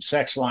 Politics of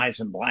Sex, Lies,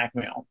 and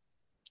Blackmail.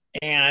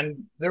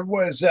 And there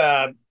was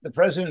the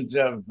president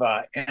of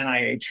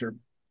NIH, or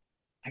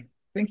I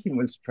think he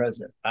was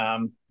president.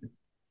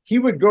 He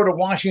would go to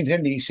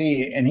Washington,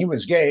 D.C., and he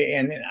was gay,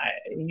 and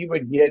he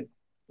would get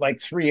like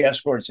 3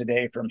 escorts a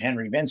day from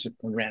Henry Vincent,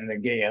 who ran the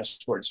gay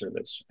escort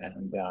service.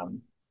 And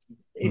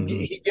Hmm.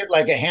 he'd get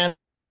like a handle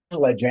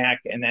jack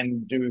and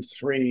then do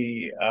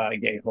 3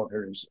 gay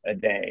hookers a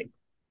day.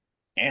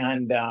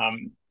 And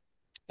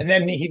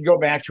then he'd go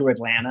back to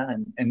Atlanta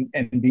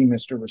and be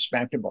Mr.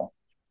 Respectable.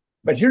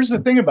 But here's the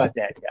thing about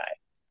that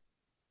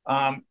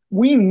guy.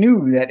 We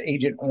knew that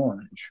Agent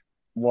Orange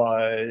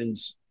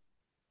was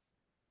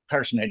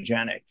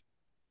carcinogenic.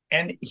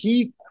 And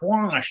he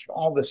quashed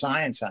all the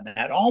science on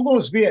that. All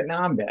those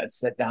Vietnam vets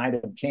that died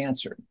of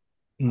cancer,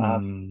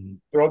 Hmm.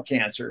 throat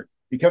cancer,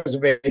 because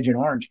of Agent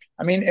Orange.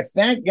 I mean, if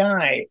that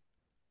guy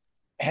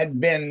had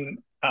been,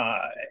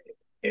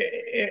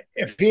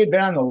 if he had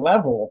been on the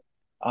level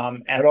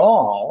at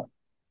all,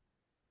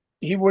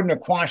 he wouldn't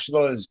have quashed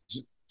those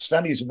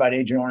studies about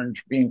Agent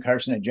Orange being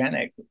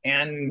carcinogenic.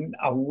 And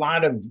a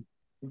lot of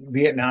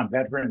Vietnam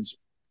veterans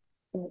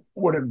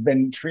would have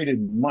been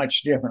treated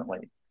much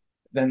differently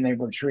than they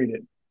were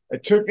treated.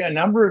 It took a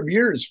number of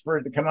years for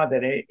it to come out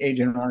that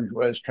Agent Orange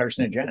was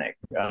carcinogenic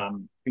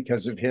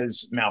because of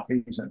his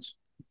malfeasance.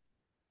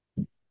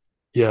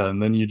 Yeah,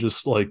 and then you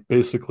just like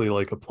basically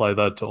like apply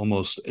that to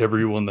almost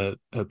everyone that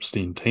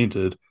Epstein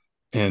tainted,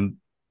 and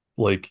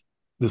like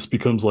this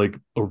becomes like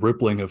a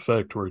rippling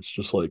effect where it's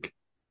just like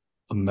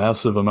a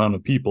massive amount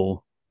of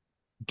people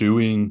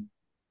doing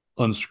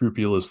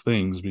unscrupulous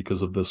things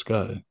because of this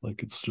guy.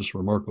 Like it's just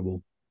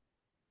remarkable.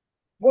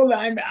 Well,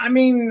 I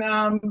mean,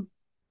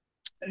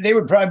 they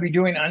would probably be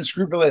doing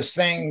unscrupulous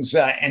things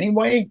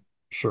anyway.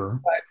 Sure.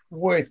 But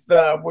with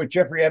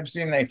Jeffrey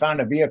Epstein, they found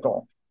a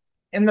vehicle.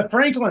 In the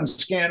Franklin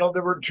scandal,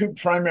 there were 2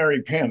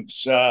 primary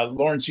pimps,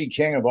 Lawrence C.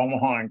 King of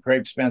Omaha and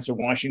Craig Spence of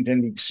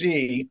Washington,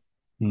 D.C.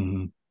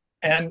 Hmm.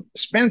 And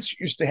Spence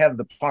used to have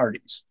the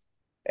parties.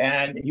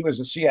 And he was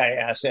a CIA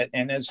asset,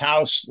 and his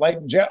house, like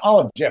all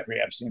of Jeffrey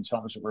Epstein's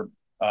homes, were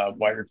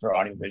wired for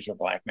audiovisual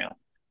blackmail.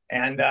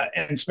 And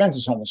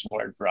Spence's home was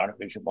wired for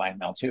audiovisual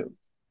blackmail, too.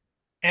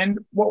 And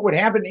what would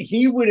happen,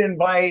 he would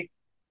invite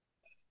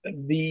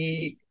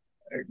the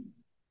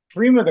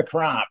cream of the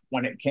crop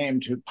when it came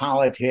to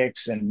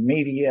politics and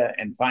media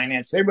and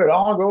finance. They would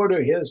all go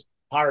to his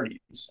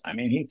parties. I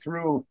mean, he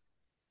threw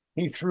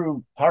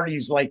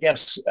parties like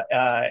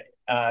the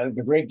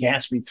Great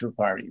Gatsby threw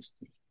parties.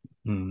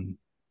 Hmm.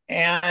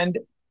 And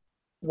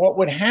what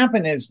would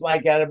happen is,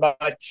 like at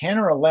about 10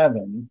 or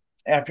 11,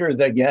 after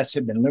the guests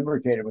had been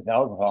lubricated with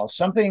alcohol,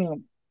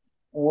 something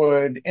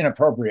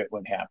inappropriate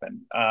would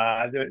happen.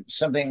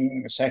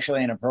 Something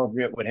sexually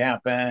inappropriate would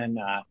happen.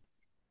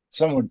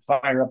 Someone would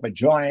fire up a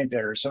joint,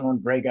 or someone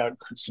would break out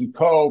some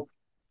coke.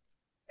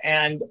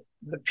 And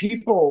the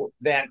people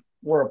that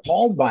were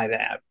appalled by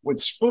that would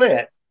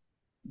split,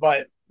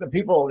 but the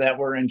people that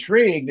were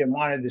intrigued and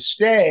wanted to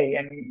stay,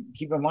 and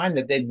keep in mind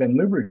that they'd been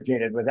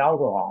lubricated with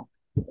alcohol,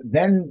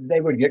 then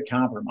they would get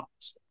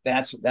compromised.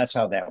 That's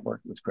how that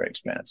worked with Craig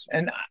Spence,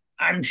 and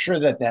I'm sure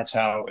that that's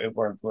how it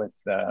worked with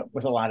a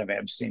lot of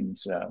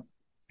Epstein's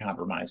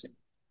compromising.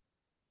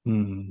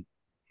 Hmm.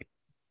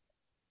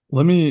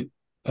 Let me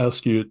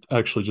ask you,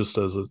 actually, just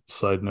as a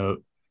side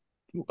note,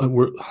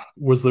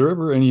 was there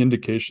ever any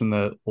indication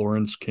that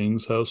Lawrence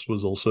King's house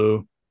was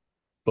also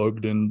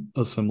bugged in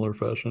a similar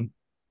fashion?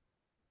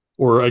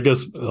 Or I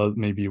guess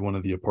maybe one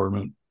of the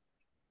apartment.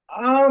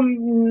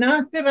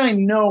 Not that I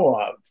know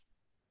of.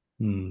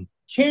 Hmm.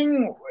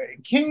 King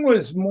King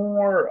was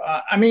more.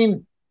 I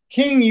mean,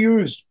 King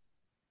used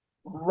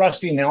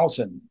Rusty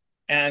Nelson,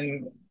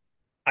 and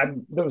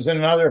there was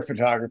another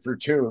photographer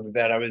too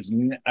that I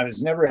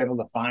was never able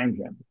to find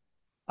him.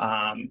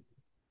 Um,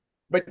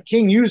 but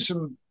King used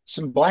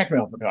some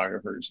blackmail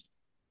photographers,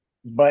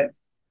 but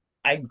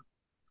I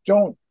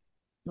don't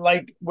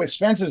like with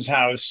Spence's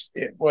house.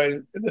 It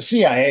was the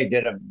CIA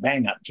did a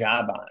bang up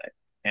job on it,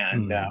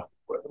 and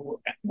Hmm.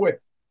 with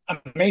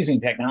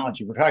amazing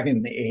technology. We're talking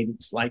in the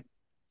 80s, like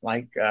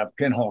like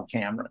pinhole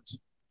cameras.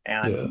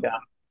 Yeah. And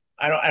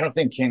I don't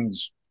think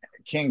King's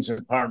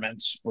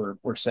apartments were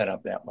set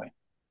up that way.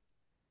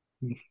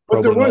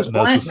 But there Probably was not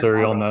blackmail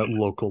necessary on going that on.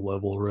 local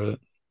level, right?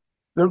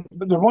 There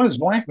was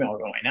blackmail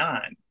going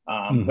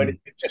on, but Hmm.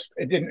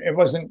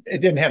 it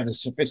didn't have the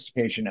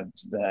sophistication of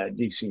the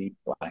DC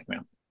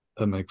blackmail.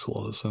 That makes a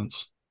lot of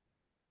sense.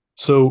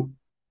 So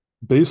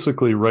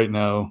basically, right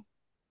now,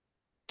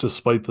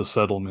 despite the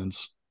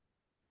settlements,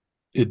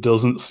 it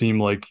doesn't seem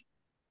like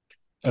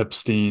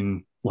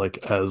Epstein, like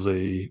as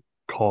a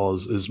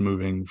cause, is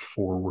moving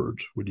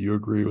forward. Would you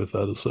agree with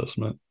that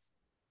assessment?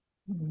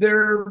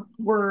 There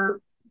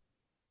were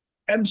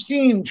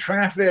Epstein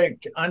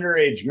trafficked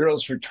underage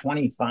girls for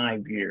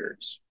 25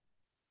 years,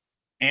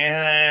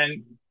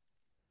 and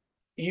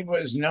he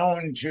was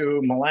known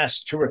to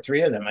molest two or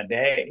three of them a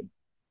day.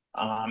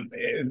 Um,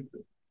 it,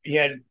 he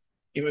had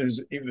he was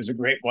a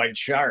great white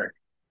shark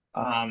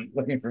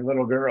looking for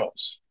little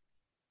girls,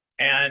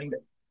 and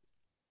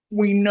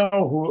we know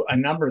who a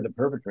number of the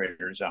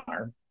perpetrators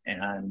are,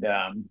 and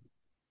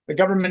the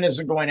government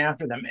isn't going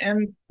after them.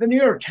 And the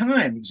New York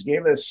Times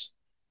gave us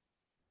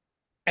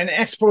an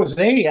expose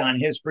on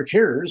his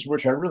procurers,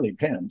 which are really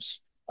pimps,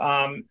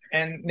 and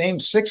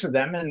named six of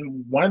them.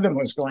 And one of them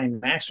was Ghislaine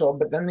Maxwell,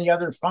 but then the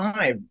other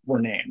five were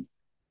named.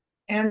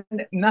 And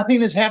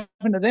nothing has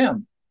happened to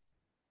them.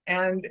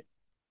 And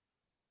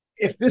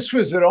if this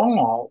was at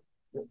all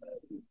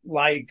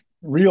like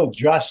real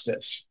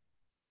justice,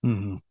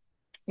 Mm-hmm.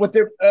 what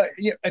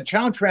a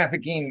child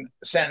trafficking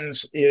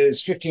sentence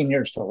is 15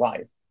 years to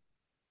life.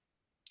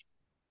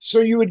 So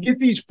you would get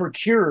these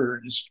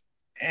procurers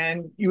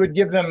and you would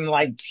give them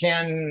like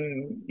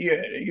 10,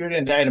 you would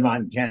indict them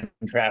on 10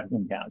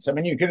 trafficking counts. I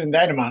mean, you could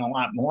indict them on a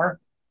lot more.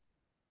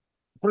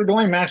 For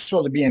Ghislaine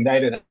Maxwell to be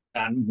indicted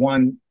on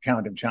one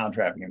count of child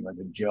trafficking was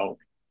a joke.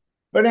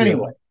 But Yeah.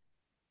 anyway,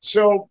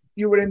 so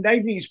you would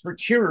indict these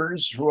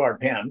procurers who are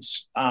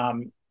pimps,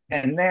 and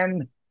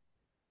then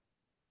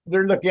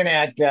they're looking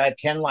at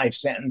 10 life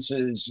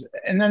sentences,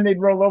 and then they'd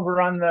roll over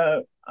on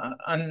the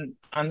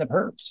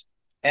perps.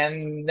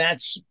 And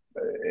that's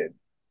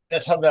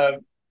how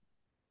the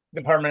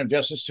Department of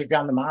Justice took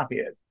down the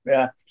mafia.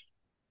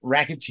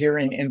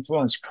 Racketeering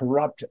Influence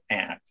Corrupt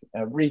Act,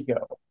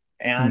 RICO.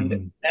 And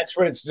Mm-hmm. that's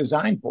what it's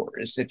designed for,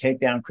 is to take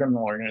down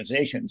criminal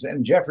organizations.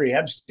 And Jeffrey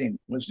Epstein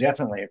was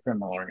definitely a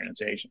criminal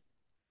organization.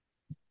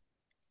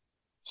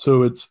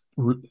 So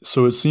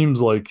it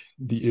seems like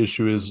the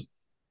issue is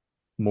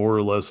more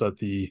or less at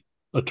the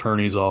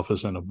attorney's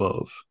office and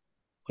above,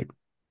 like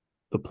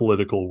the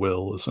political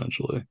will,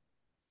 essentially.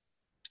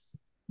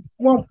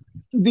 Well,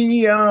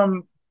 the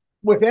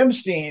with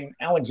Epstein,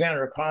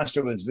 Alexander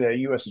Acosta was the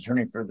U.S.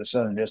 Attorney for the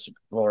Southern District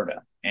of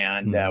Florida,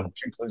 and Mm-hmm.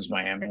 which includes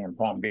Miami and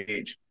Palm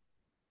Beach.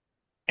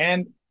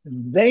 And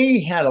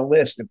they had a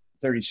list of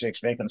 36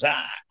 victims.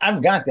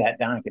 I've got that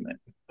document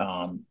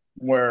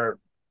where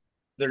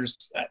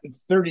there's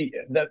 30.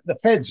 The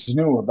feds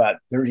knew about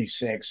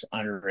 36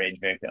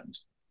 underage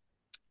victims,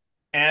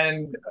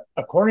 and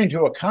according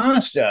to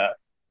Acosta,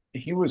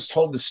 he was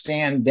told to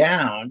stand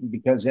down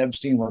because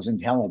Epstein was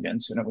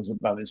intelligence and it was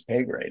above his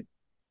pay grade.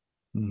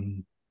 Mm-hmm.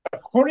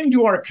 According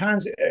to our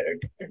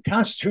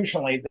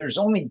constitutionally, there's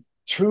only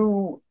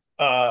two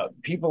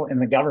people in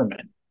the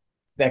government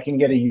that can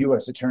get a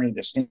U.S. attorney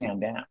to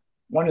stand down.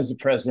 One is the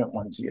president,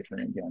 one is the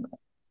attorney general.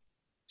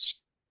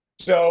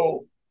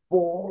 So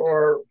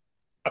for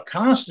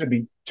Acosta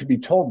to be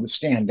told to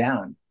stand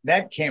down,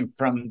 that came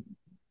from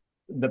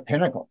the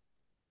pinnacle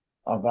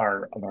of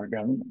our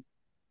government.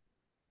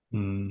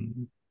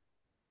 Mm.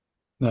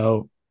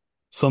 Now,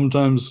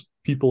 sometimes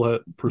people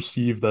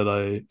perceive that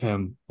I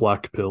am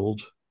black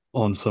pilled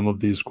on some of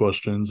these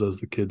questions, as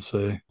the kids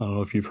say. I don't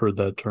know if you've heard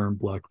that term,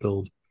 black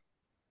pilled.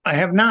 I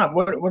have not.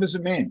 What does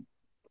it mean?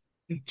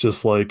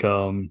 Just like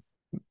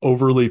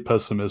overly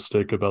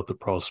pessimistic about the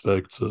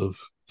prospects of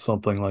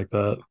something like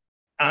that.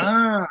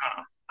 Ah,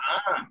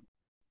 ah.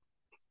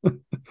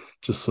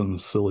 Just some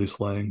silly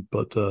slang,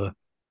 but Well,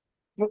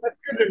 that's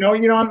good to know.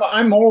 You know,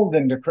 I'm old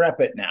and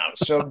decrepit now,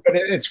 so but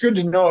it's good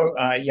to know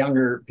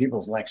younger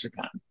people's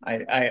lexicon.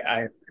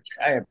 I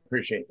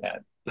appreciate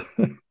that.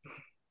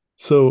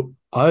 so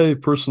I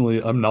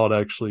personally, I'm not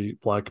actually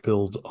black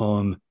pilled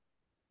on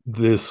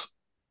this,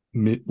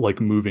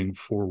 like moving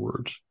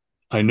forward.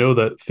 I know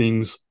that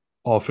things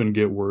often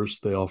get worse,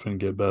 they often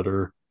get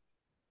better,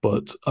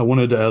 but I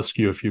wanted to ask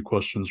you a few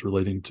questions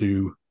relating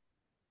to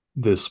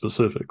this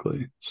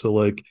specifically. So,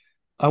 like,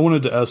 I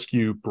wanted to ask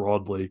you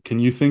broadly, can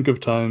you think of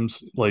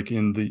times, like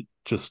in the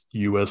just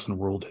US and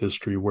world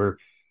history, where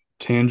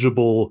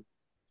tangible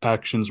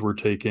actions were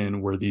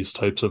taken where these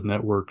types of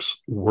networks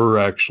were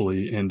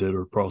actually ended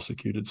or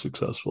prosecuted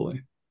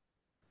successfully?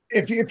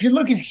 If you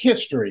look at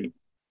history,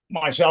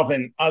 myself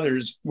and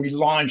others, we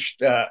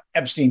launched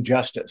Epstein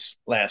Justice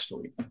last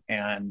week,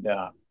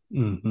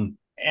 Mm-hmm.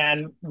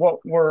 and what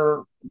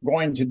we're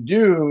going to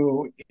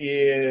do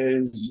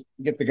is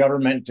get the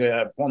government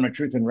to form a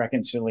Truth and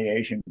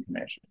Reconciliation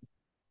Commission.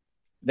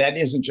 That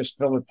isn't just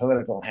filled with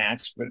political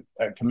hacks, but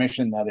a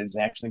commission that is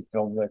actually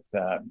filled with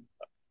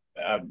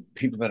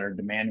people that are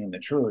demanding the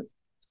truth.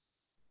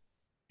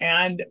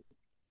 And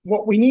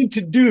what we need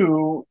to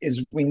do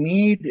is we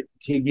need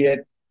to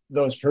get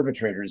those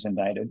perpetrators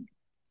indicted.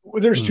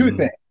 There's two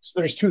things.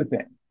 There's two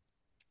things.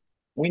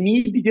 We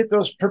need to get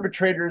those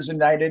perpetrators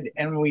indicted,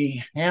 and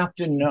we have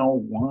to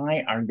know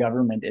why our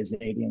government is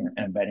aiding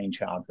and abetting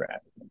child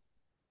trafficking.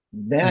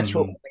 That's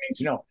what we need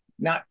to know.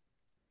 Now,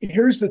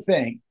 here's the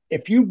thing.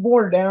 If you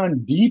bore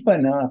down deep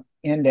enough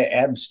into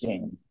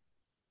Epstein,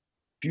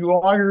 if you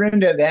auger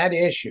into that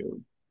issue,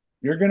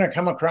 you're going to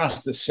come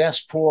across the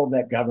cesspool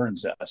that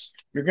governs us.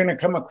 You're going to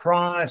come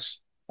across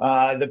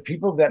the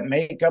people that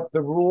make up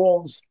the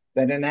rules,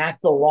 that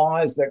enact the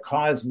laws that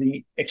cause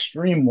the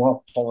extreme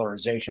wealth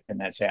polarization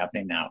that's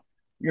happening now.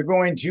 You're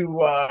going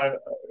to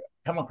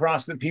come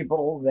across the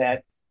people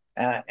that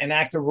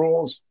enact the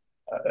rules,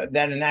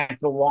 that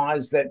enact the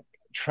laws that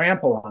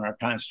trample on our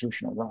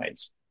constitutional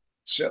rights.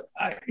 So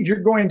you're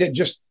going to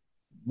just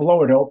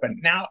blow it open.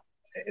 Now,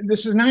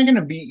 this is not going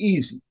to be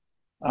easy,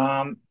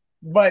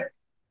 but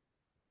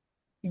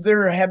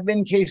there have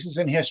been cases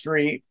in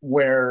history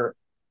where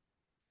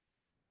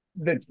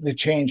the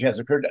change has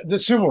occurred. The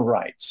civil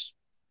rights.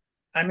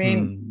 I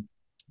mean,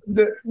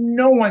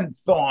 no one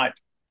thought,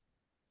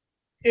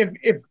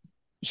 if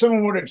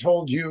someone would have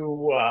told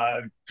you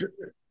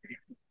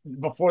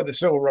before the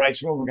civil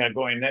rights movement got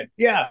going that,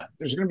 yeah,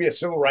 there's going to be a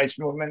civil rights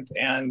movement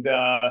and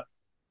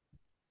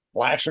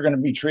blacks are going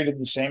to be treated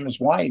the same as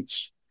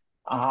whites,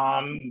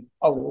 a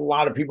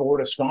lot of people would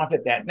have scoffed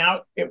at that.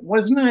 Now, it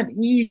was not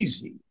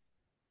easy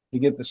to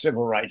get the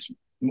civil rights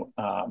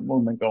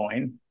movement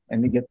going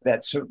and to get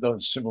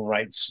those civil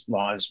rights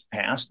laws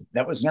passed.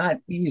 That was not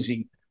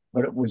easy,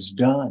 but it was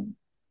done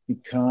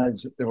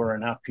because there were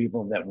enough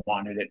people that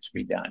wanted it to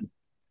be done.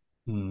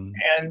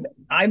 And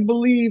I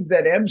believe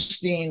that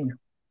Epstein,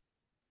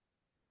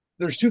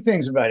 there's two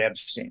things about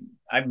Epstein.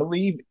 I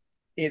believe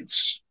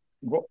it's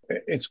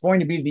going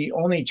to be the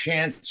only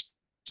chance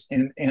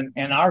in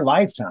our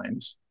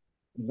lifetimes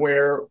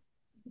where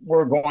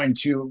we're going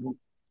to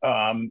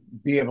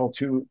be able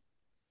to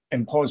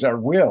impose our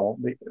will,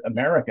 the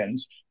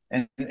Americans,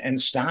 and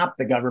stop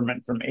the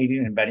government from aiding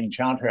and abetting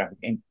child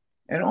trafficking.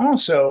 And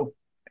also,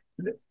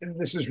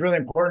 this is really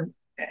important.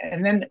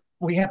 And then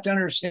we have to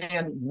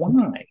understand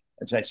why,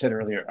 as I said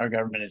earlier, our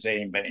government is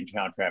aiding and abetting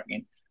child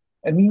trafficking.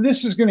 And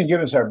this is going to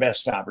give us our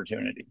best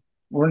opportunity.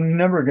 We're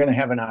never going to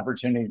have an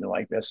opportunity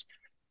like this.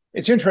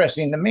 It's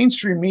interesting. The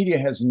mainstream media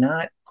has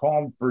not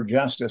called for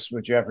justice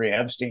with Jeffrey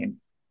Epstein.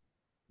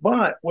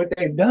 But what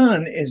they've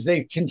done is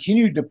they've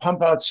continued to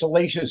pump out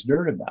salacious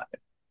dirt about it,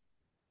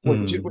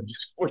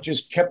 which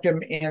has kept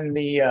him in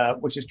the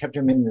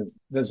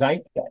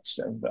zeitgeist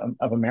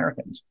of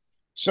Americans.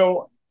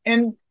 So,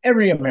 and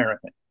every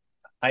American,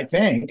 I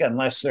think,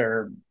 unless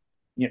they're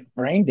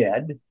brain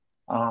dead,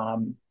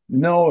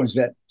 knows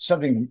that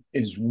something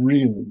is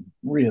really,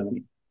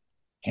 really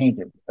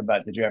tainted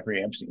about the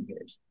Jeffrey Epstein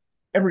case.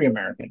 Every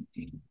American.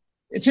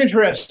 It's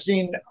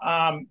interesting.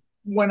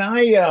 When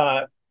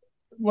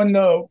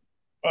the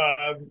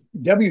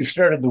W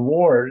started the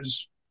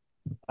wars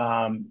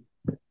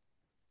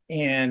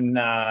in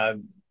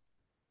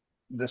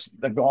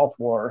the Gulf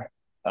War,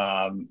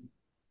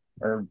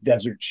 or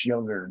Desert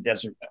Shield, or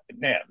Desert,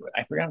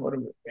 I forgot what it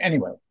was.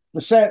 Anyway,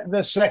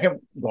 the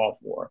second Gulf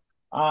War.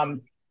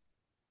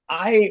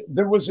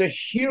 There was a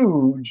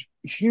huge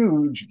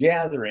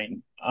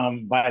gathering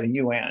by the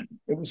UN.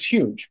 It was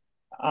huge,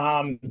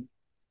 and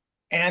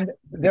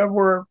there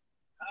were.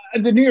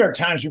 The New York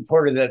Times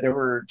reported that there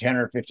were 10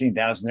 or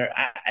 15,000 there.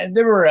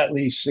 There were at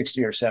least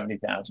 60 or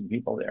 70,000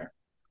 people there.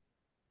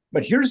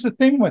 But here's the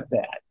thing with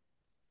that.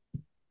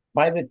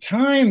 By the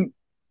time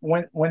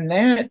when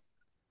that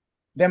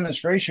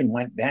demonstration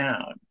went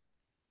down,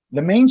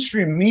 the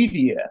mainstream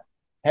media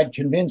had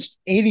convinced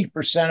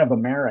 80% of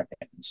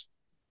Americans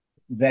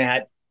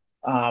that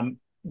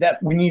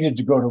that we needed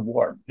to go to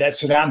war, that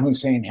Saddam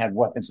Hussein had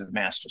weapons of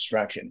mass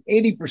destruction.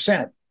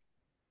 80%.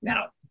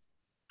 Now,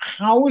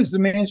 how is the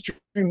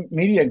mainstream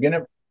media going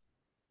to,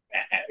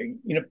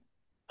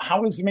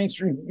 how is the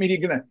mainstream media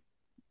going to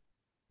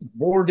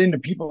board into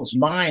people's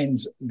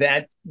minds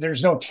that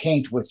there's no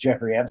taint with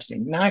Jeffrey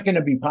Epstein? Not going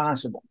to be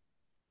possible.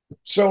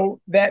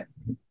 So that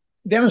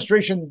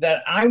demonstration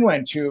that I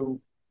went to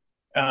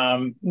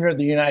near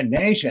the United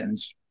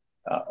Nations,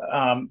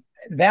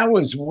 that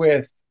was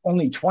with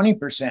only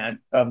 20%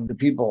 of the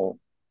people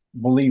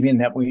believing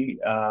that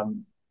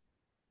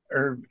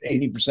or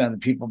 80% of the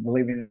people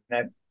believing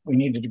that we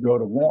needed to go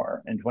to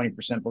war, and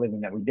 20%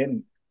 believing that we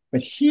didn't.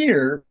 But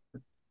here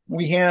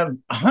we have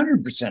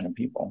 100% of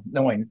people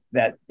knowing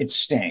that it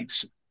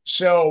stinks.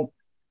 So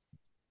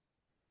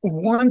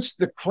once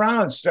the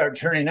crowds start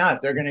turning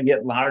out, they're going to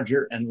get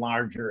larger and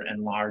larger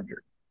and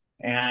larger.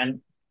 And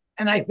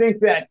I think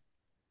that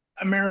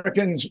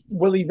Americans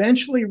will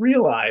eventually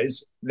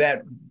realize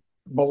that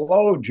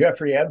below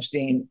Jeffrey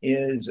Epstein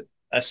is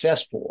a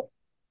cesspool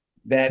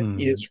that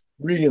is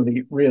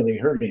really, really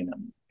hurting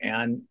them.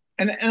 And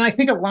I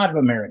think a lot of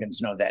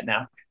Americans know that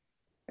now.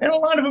 And a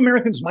lot of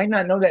Americans might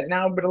not know that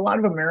now, but a lot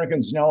of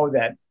Americans know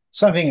that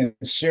something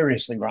is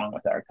seriously wrong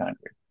with our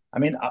country. I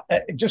mean,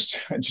 just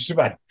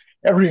about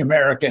every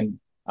American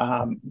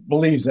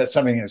believes that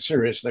something is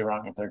seriously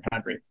wrong with their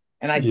country.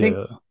 And I think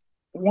Yeah.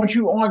 once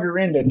you auger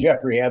into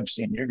Jeffrey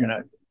Epstein, you're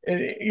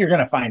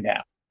gonna find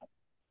out.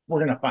 We're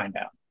gonna find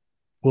out.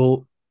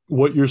 Well,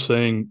 what you're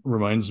saying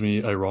reminds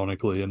me,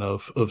 ironically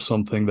enough, of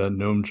something that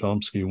Noam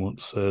Chomsky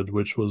once said,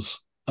 which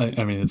was,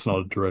 I mean, it's not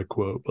a direct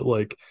quote, but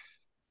like,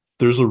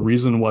 there's a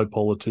reason why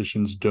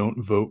politicians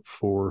don't vote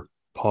for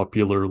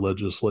popular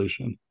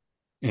legislation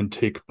and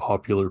take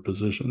popular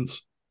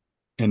positions.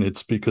 And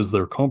it's because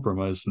they're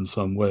compromised in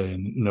some way.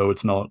 And no,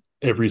 it's not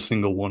every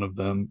single one of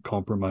them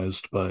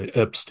compromised by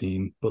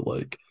Epstein, but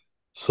like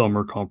some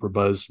are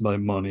compromised by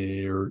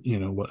money or,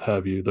 what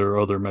have you. There are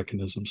other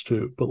mechanisms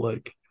too. But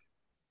like,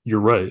 you're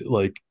right.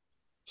 Like,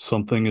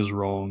 something is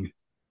wrong.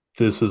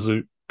 This is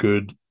a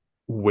good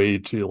way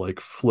to like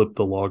flip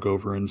the log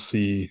over and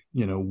see,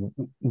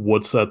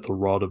 what's at the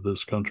rot of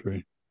this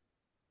country.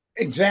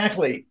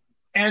 Exactly.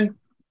 And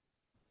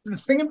the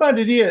thing about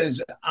it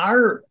is,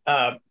 I've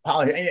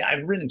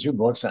written 2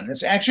 books on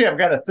this. Actually, I've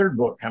got a third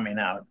book coming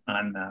out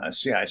on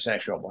CI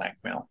sexual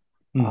blackmail.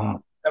 Mm-hmm.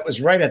 That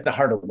was right at the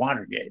heart of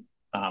Watergate,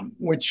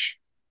 which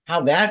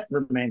how that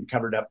remained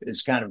covered up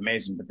is kind of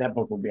amazing. But that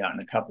book will be out in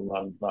a couple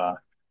of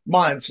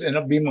months, and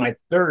it'll be my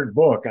third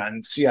book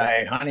on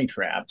CIA honey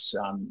traps.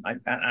 I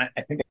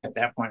think at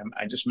that point,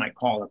 I just might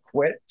call it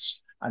quits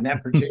on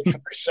that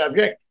particular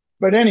subject.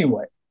 But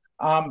anyway,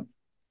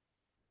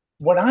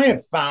 what I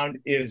have found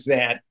is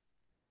that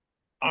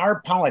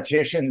our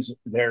politicians,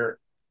 they're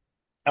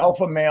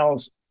alpha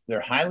males, they're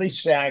highly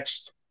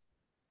sexed,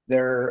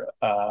 they're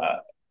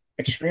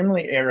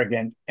extremely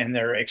arrogant, and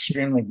they're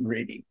extremely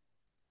greedy.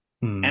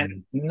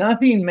 And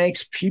nothing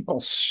makes people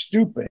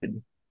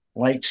stupid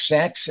like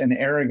sex and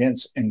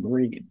arrogance and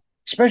greed,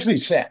 especially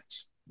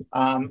sex.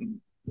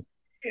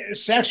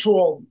 Sex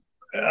will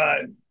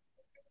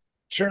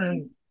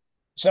turn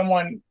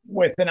someone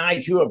with an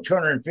IQ of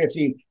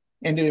 250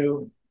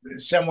 into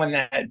someone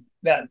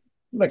that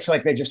looks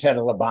like they just had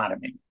a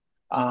lobotomy.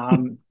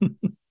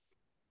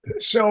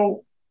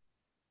 So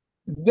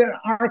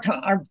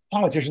our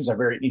politicians are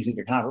very easy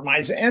to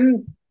compromise,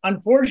 and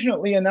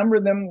unfortunately, a number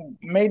of them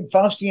made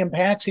Faustian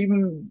pacts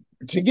even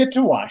to get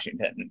to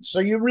Washington. So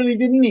you really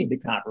didn't need to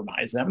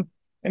compromise them,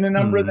 and a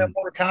number of them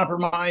were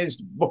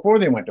compromised before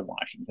they went to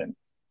Washington.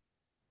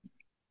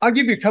 I'll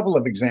give you a couple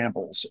of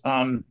examples.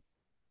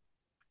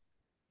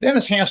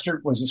 Dennis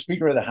Hastert was the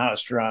Speaker of the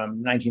House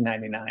from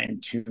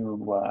 1999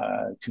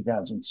 to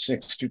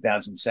 2006,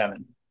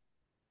 2007.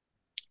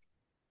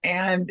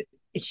 And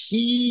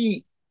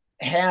he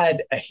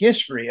had a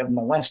history of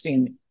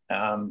molesting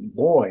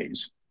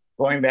boys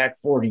going back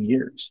 40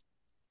 years.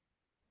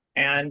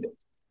 And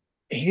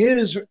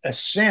his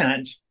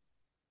ascent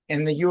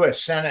in the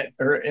U.S. Senate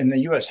or in the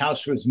U.S.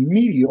 House was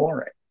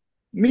meteoric.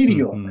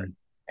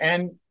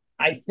 And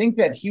I think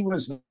that he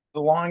was the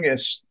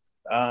longest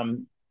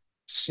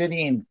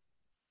sitting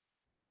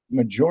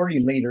majority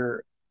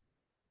leader,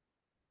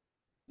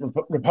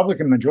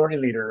 Republican majority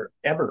leader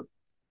ever.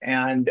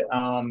 And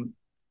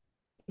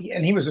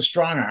he was a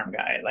strong arm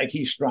guy. Like,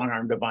 he strong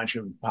armed a bunch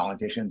of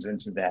politicians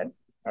into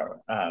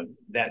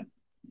that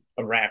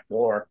Iraq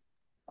war.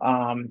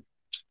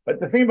 But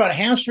the thing about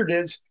Hastert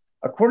is,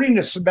 according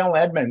to Sibel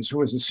Edmonds, who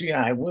was a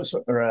FBI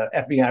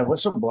FBI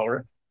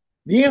whistleblower,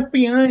 the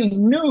FBI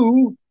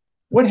knew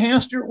what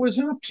Hastert was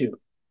up to.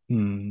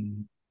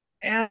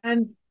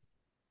 And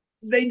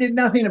they did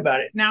nothing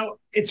about it. Now,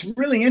 it's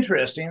really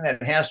interesting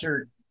that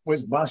Hastert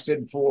was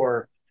busted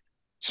for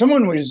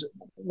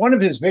one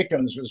of his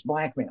victims was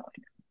blackmailing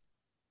him.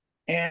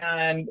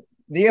 And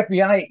the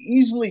FBI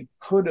easily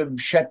could have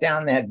shut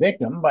down that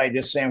victim by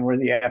just saying, we're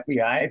the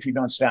FBI. If you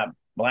don't stop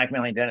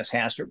blackmailing Dennis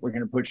Hastert, we're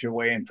going to put you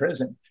away in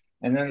prison.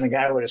 And then the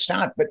guy would have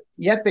stopped. But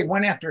yet they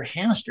went after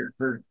Hastert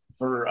for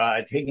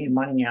taking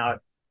money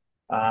out,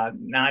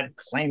 not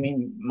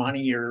claiming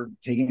money or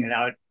taking it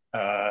out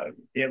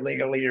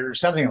illegally or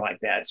something like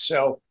that.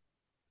 So,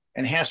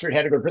 and Hastert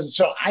had to go to prison.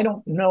 So I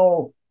don't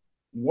know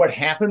what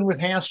happened with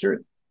Hastert.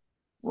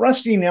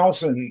 Rusty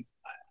Nelson,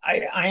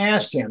 I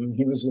asked him,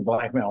 he was the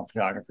blackmail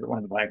photographer, one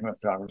of the blackmail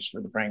photographers for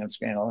the Franklin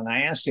scandal. And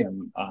I asked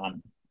him,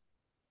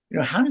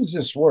 how does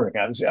this work?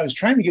 I was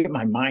trying to get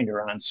my mind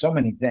around so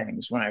many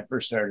things when I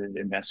first started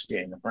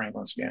investigating the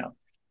Franklin scandal.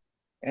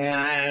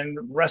 And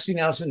Rusty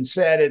Nelson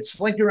said, it's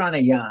like you're on a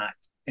yacht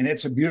and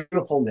it's a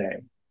beautiful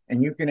day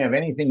and you can have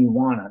anything you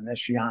want on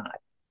this yacht.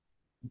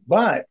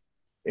 But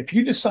if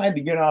you decide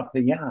to get off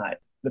the yacht,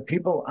 the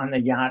people on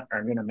the yacht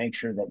are going to make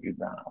sure that you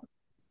drown.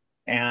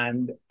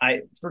 And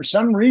for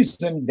some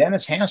reason,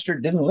 Dennis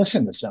Hastert didn't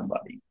listen to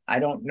somebody. I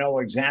don't know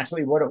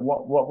exactly what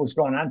was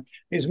going on.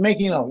 He's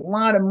making a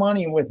lot of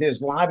money with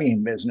his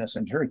lobbying business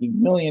in Turkey,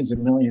 millions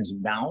and millions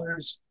of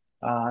dollars.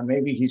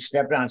 Maybe he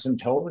stepped on some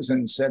toes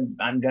and said,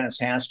 I'm Dennis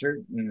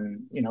Hastert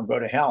and, go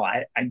to hell.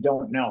 I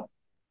don't know.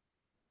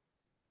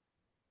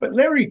 But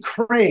Larry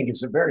Craig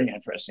is a very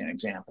interesting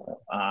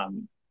example.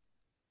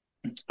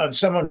 of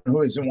someone who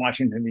was in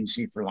Washington,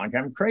 D.C. for a long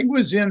time. Craig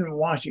was in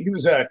Washington. He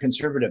was a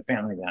conservative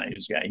family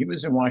values guy. He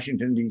was in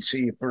Washington,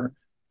 D.C. for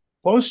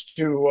close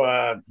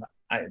to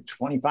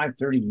 25,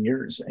 30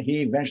 years.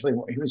 He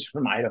was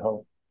from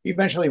Idaho. He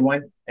eventually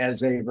went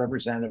as a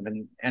representative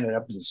and ended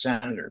up as a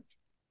senator.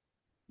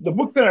 The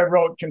book that I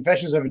wrote,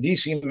 Confessions of a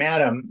DC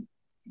Madam,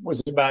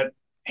 was about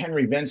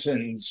Henry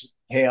Vinson's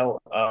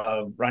tale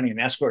of running an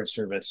escort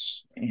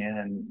service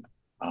in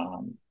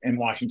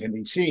Washington,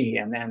 D.C.,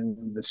 and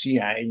then the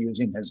CIA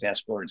using his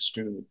escorts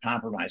to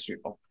compromise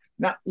people.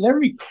 Now,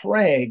 Larry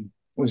Craig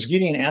was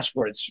getting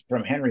escorts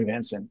from Henry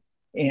Vinson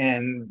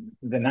in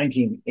the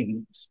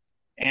 1980s.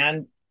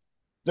 And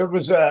there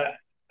was a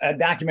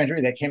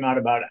documentary that came out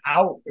about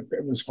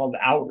it was called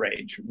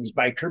Outrage. It was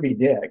by Kirby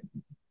Dick.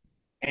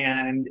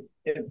 And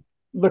it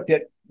looked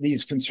at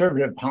these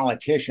conservative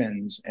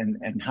politicians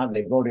and how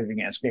they voted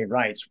against gay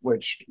rights,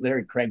 which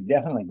Larry Craig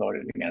definitely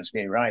voted against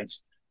gay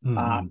rights.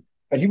 Mm-hmm.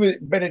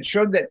 But it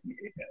showed that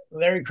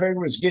Larry Craig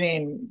was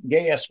getting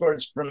gay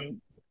escorts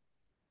from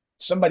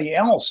somebody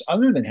else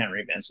other than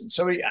Henry Vinson.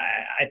 So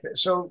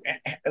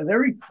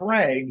Larry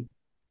Craig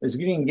is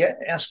getting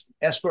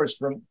escorts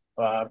from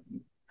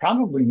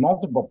probably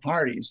multiple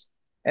parties,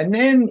 and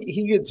then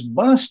he gets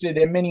busted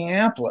in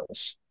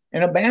Minneapolis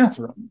in a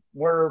bathroom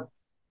where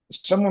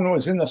someone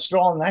was in the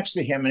stall next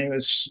to him, and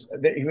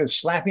he was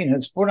slapping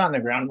his foot on the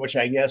ground, which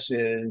I guess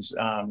is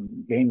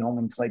gay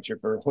nomenclature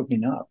for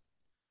hooking up.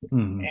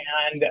 Mm-hmm.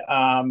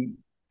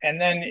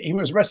 And then he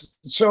was arrested.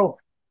 So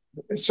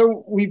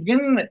we've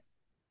given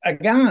a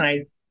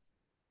guy,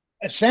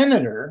 a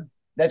senator,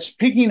 that's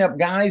picking up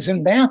guys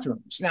in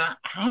bathrooms. Now,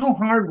 how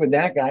hard would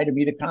that guy to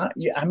be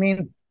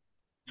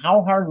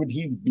how hard would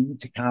he be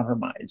to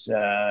compromise?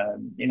 A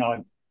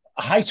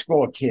high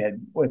school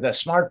kid with a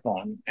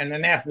smartphone and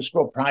an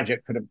after-school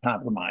project could have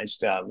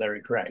compromised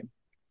Larry Craig.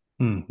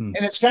 Mm-hmm.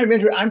 And it's kind of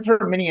interesting. I'm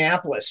from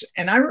Minneapolis,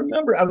 and I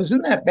remember I was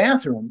in that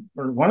bathroom,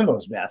 or one of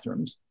those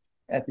bathrooms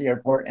at the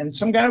airport, and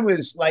some guy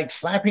was like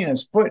slapping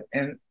his foot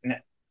in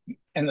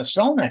the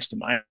stall next to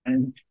mine,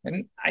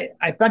 and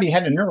I thought he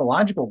had a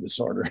neurological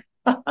disorder.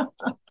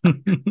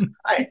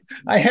 I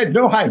had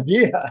no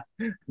idea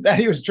that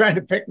he was trying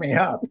to pick me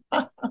up.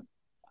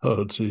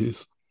 Oh,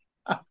 geez.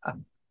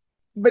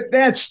 But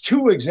that's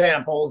two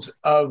examples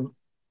of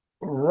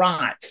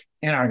rot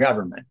in our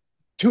government.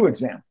 Two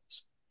examples.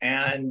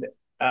 And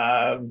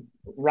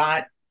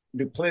rot,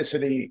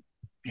 duplicity,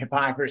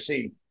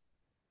 hypocrisy.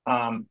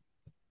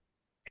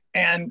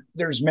 And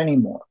there's many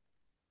more.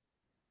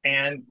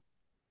 And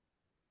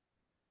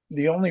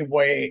the only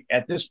way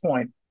at this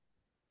point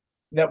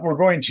that we're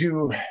going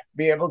to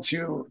be able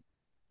to,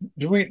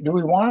 do we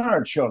want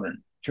our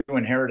children to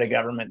inherit a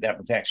government that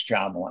protects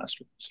child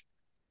molesters?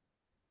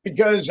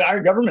 Because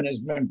our government has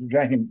been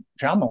protecting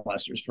child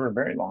molesters for a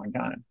very long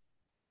time.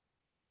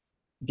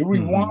 Do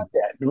we want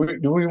that?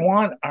 Do we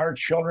want our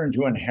children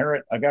to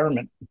inherit a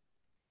government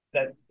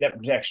that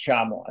protects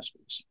child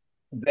molesters,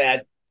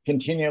 that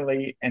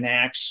continually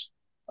enacts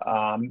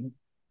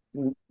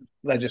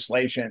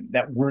legislation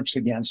that works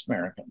against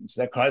Americans,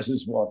 that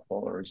causes wealth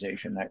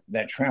polarization,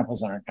 that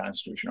tramples on our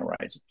constitutional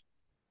rights?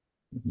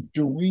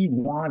 Do we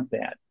want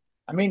that?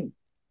 I mean,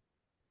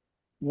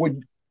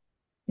 would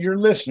your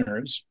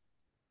listeners,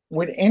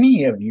 would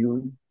any of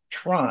you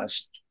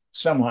trust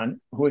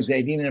someone who is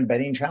aiding and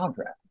abetting child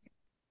trafficking?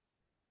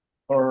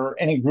 Or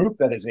any group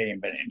that is aiding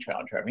and abetting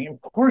child trafficking?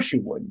 Of course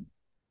you wouldn't.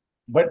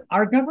 But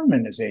our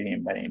government is aiding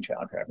and abetting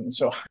child trafficking.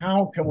 So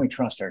how can we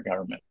trust our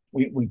government?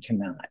 We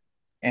cannot.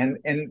 And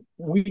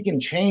we can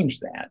change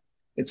that.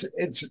 It's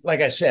like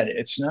I said,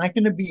 it's not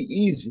going to be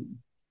easy,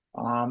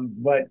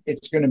 but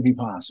it's going to be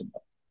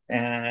possible.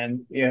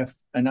 And if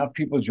enough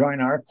people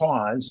join our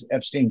cause,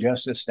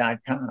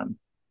 EpsteinJustice.com,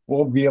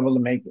 we'll be able to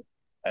make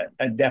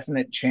a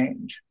definite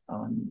change.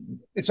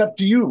 It's up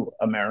to you,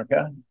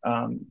 America,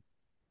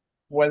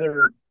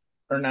 whether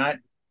or not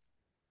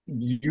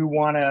you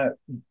want to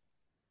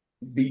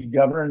be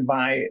governed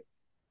by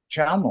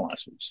child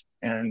molesters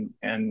and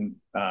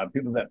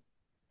people that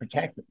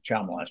protect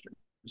child molesters.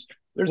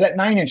 There's that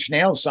Nine Inch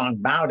Nails song,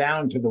 "Bow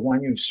down to the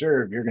one you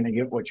serve, you're going to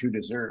get what you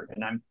deserve."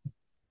 And I'm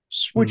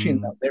switching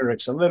the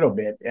lyrics a little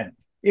bit. And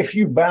if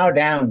you bow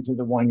down to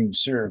the one you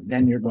serve,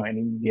 then you're going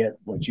to get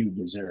what you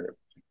deserve.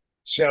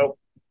 So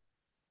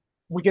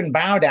we can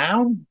bow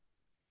down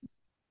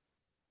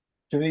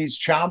to these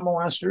child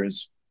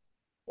molesters,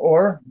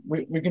 or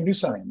we can do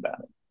something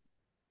about it.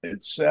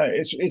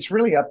 It's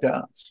really up to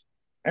us.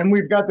 And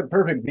we've got the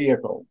perfect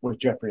vehicle with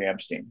Jeffrey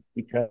Epstein,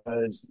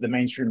 because the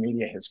mainstream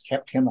media has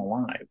kept him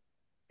alive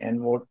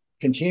and will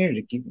continue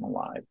to keep him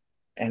alive.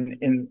 And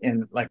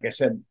in like I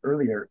said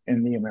earlier,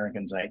 in the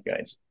American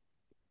zeitgeist.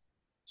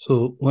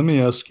 So let me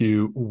ask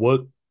you,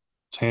 what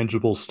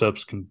tangible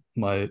steps can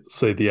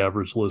the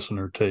average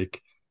listener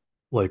take?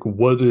 Like,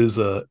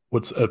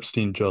 what's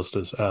Epstein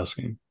Justice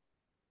asking?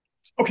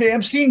 Okay,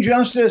 Epstein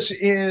Justice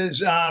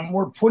is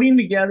we're putting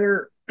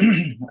together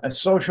a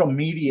social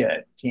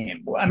media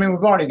team. I mean,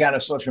 we've already got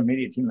a social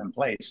media team in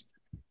place.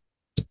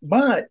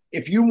 But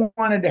if you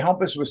wanted to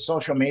help us with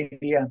social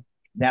media,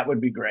 that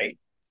would be great.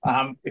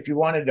 If you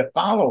wanted to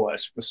follow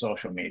us with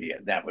social media,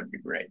 that would be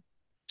great.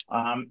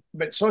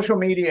 But social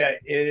media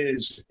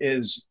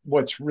is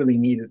what's really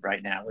needed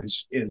right now.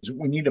 Is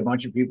we need a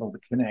bunch of people to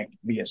connect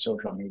via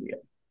social media,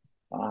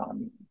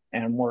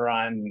 and we're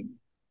on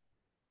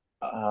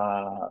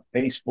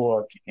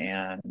Facebook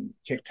and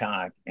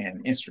TikTok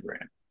and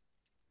Instagram.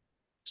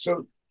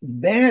 So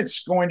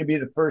that's going to be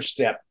the first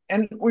step.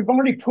 And we've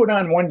already put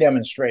on one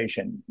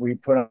demonstration. We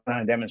put on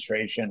a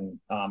demonstration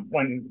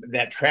when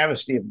that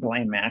travesty of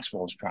Ghislaine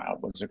Maxwell's trial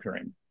was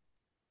occurring.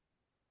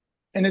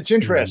 And it's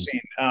interesting.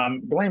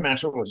 Ghislaine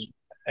Maxwell was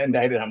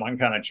indicted on one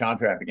count of child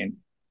trafficking.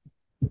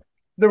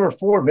 There were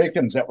 4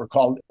 victims that were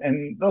called,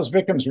 and those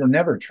victims were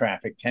never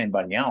trafficked to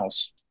anybody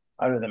else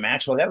other than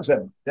Maxwell. That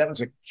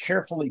was a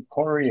carefully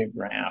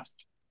choreographed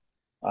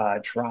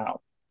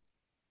trial.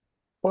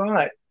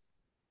 But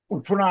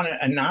we put on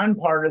a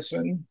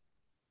nonpartisan,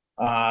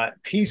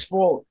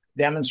 peaceful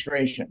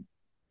demonstration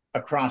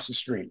across the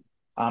street.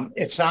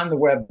 It's on the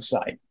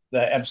website, the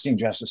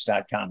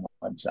EpsteinJustice.com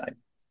website.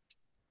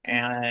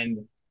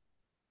 And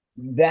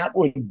that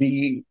would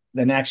be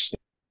the next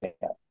step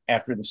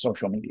after the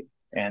social media.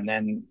 And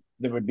then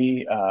there would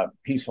be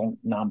peaceful,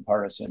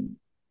 nonpartisan.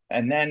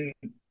 And then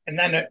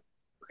it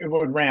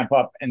would ramp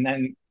up. And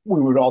then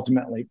we would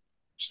ultimately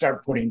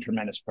start putting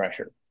tremendous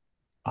pressure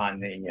on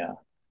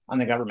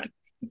the government.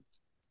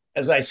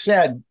 As I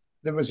said,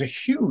 there was a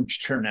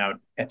huge turnout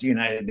at the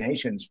United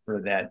Nations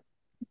for that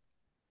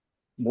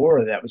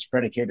war that was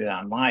predicated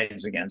on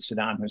lies against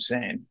Saddam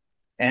Hussein.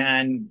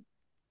 And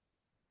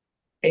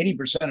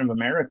 80% of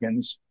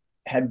Americans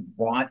had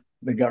bought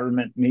the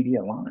government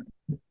media line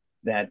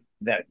that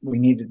we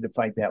needed to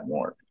fight that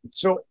war.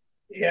 So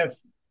if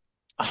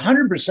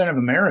 100% of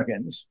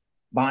Americans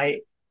buy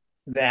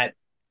that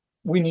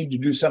we need to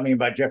do something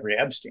about Jeffrey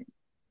Epstein,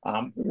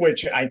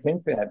 which I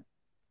think that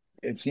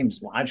it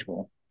seems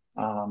logical,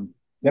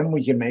 then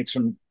we can make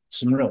some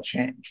real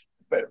change.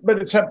 But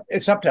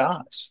it's up to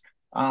us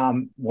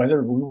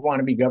whether we want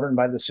to be governed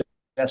by the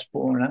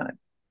cesspool or not.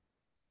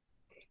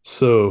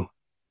 So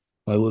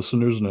my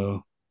listeners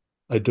know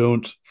I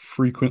don't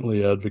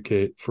frequently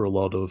advocate for a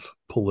lot of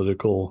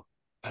political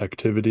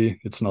activity.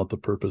 It's not the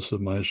purpose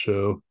of my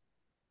show.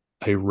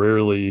 I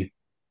rarely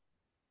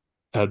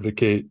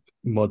advocate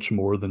much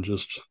more than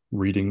just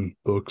reading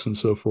books and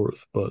so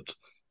forth. But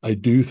I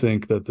do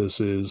think that this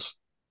is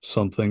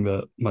something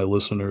that my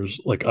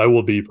listeners, like, I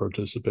will be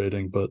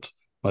participating, but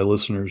my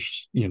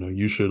listeners,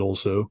 you should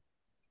also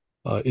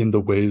in the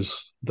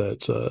ways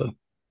that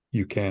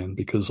you can,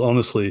 because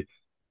honestly,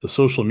 the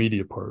social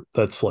media part,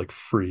 that's like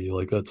free.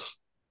 Like that's,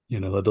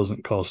 that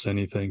doesn't cost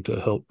anything to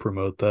help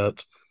promote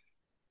that.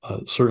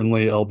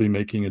 Certainly I'll be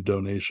making a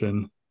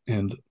donation,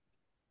 and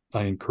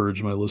I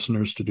encourage my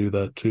listeners to do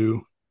that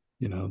too.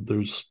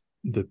 There's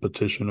the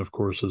petition, of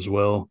course, as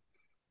well.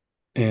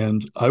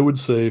 And I would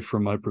say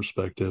from my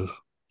perspective,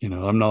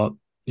 I'm not,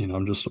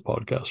 I'm just a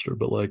podcaster,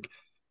 but like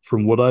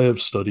from what I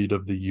have studied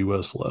of the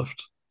US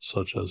left,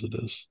 such as it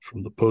is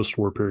from the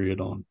post-war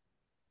period on,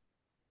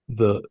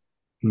 the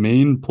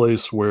main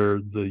place where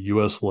the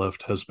US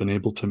left has been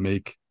able to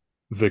make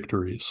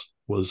victories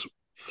was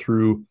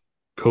through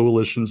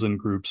coalitions and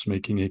groups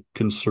making a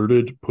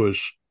concerted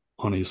push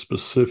on a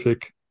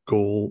specific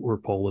goal or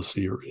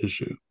policy or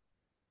issue.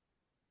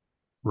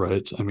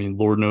 Right? I mean,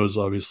 Lord knows,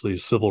 obviously,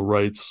 civil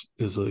rights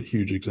is a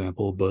huge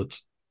example, but,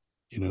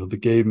 the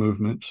gay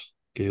movement,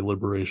 gay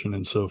liberation,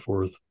 and so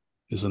forth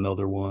is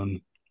another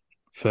one.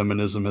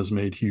 Feminism has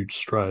made huge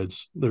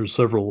strides. There's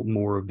several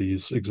more of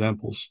these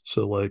examples.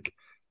 So, like,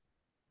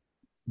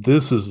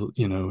 this is,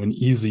 an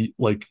easy,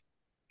 like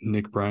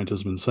Nick Bryant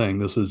has been saying,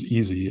 this is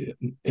easy.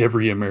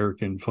 Every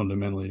American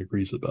fundamentally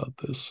agrees about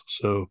this.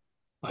 So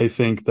I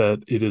think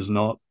that it is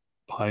not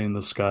pie in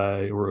the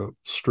sky or a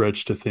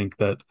stretch to think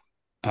that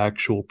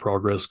actual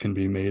progress can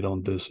be made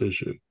on this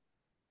issue.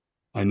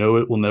 I know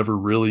it will never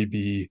really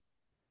be,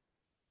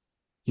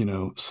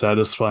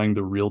 satisfying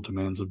the real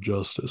demands of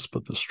justice,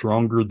 but the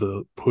stronger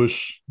the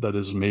push that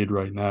is made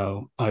right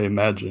now, I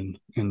imagine,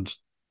 and,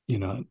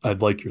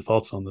 I'd like your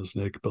thoughts on this,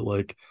 Nick, but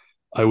like,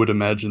 I would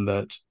imagine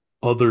that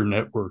other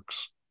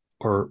networks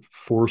are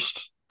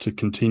forced to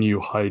continue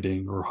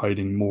hiding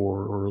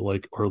more, or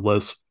like are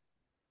less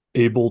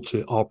able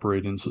to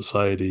operate in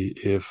society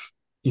if,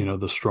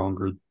 the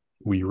stronger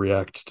we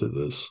react to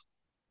this.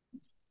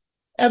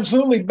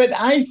 Absolutely. But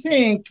I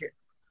think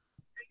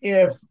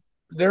if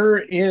there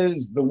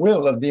is the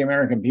will of the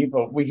American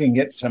people, we can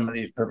get some of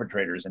these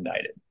perpetrators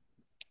indicted.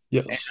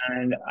 Yes.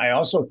 And I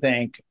also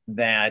think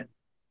that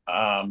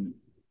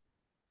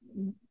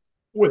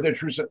with the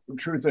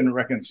Truth and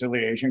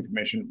Reconciliation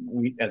Commission,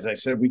 we, as I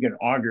said, we can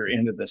auger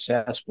into the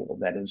cesspool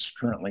that is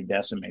currently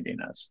decimating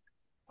us.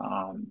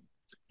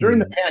 During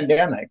the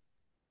pandemic,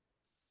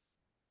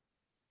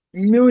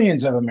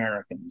 millions of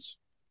Americans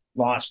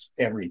lost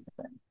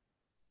everything.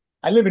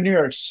 I live in New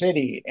York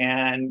City,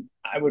 and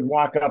I would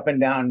walk up and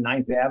down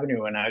 9th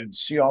Avenue, and I would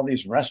see all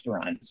these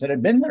restaurants that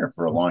had been there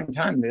for a long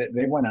time.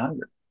 They went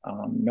under.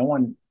 No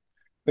one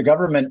The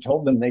government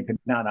told them they could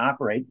not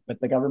operate, but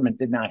the government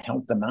did not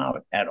help them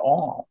out at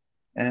all.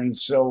 And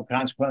so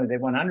consequently, they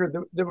went under.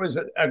 There was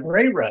a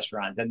great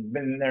restaurant that had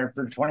been there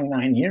for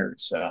 29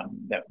 years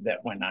that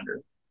went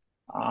under.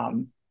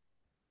 Um,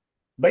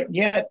 but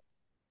yet,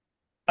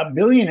 a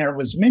billionaire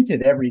was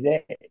minted every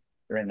day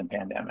during the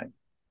pandemic.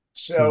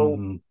 So,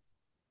 Mm-hmm.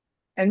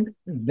 and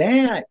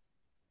that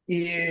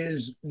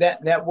is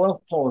that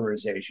wealth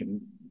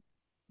polarization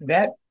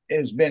that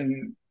has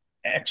been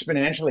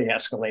exponentially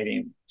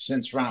escalating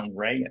since Ronald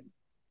Reagan,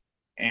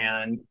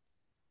 and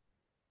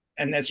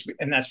that's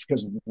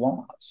because of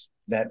laws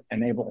that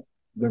enable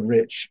the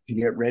rich to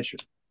get richer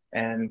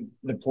and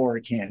the poor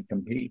can't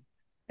compete.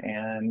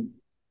 And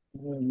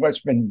what's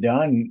been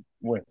done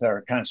with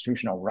our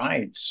constitutional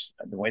rights,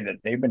 the way that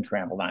they've been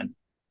trampled on,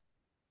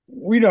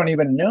 we don't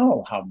even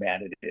know how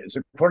bad it is.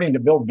 According to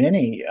Bill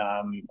Binney,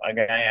 a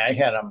guy I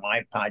had on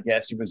my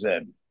podcast, he was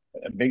a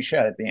big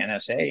shot at the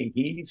NSA.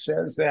 He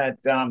says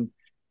that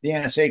the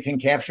NSA can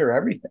capture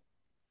everything.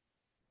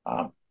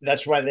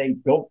 That's why they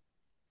built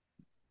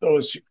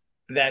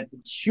that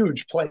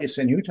huge place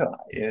in Utah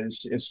is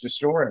to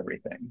store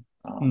everything.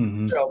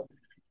 So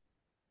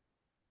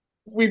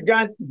we've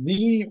got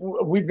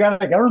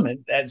a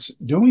government that's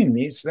doing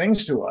these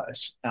things to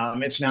us.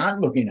 It's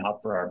not looking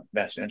out for our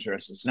best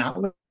interests. It's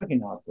not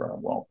looking out for our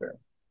welfare.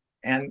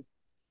 And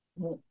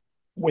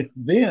with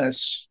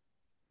this,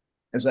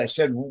 as I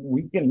said,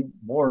 we can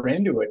bore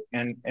into it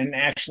and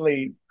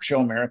actually show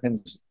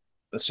Americans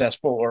the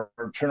cesspool or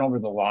turn over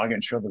the log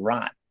and show the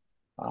rot.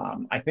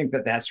 I think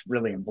that that's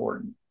really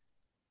important.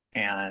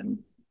 And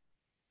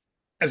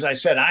as I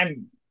said,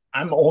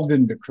 I'm old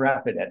and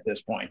decrepit at this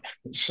point.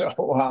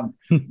 So,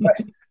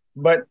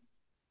 but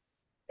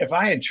if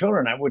I had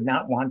children, I would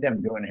not want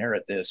them to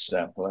inherit this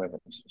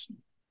political system.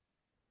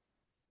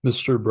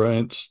 Mr.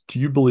 Bryant, do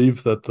you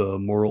believe that the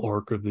moral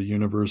arc of the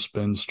universe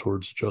bends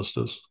towards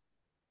justice?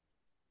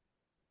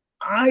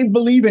 I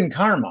believe in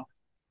karma,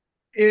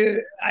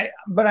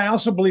 but I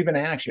also believe in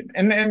action.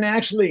 And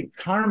actually,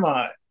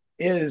 karma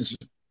is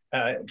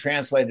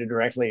translated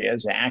directly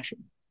as action.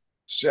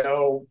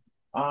 So,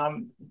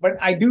 but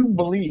I do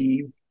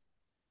believe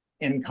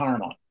in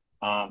karma,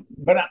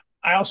 but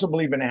I also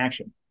believe in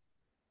action.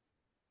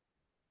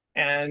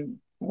 And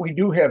we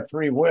do have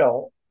free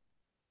will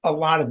a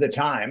lot of the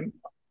time.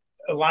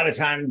 A lot of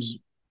times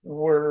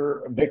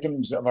we're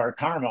victims of our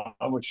karma,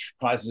 which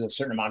causes a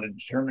certain amount of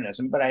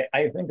determinism. But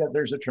I think that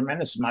there's a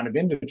tremendous amount of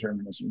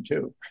indeterminism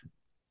too.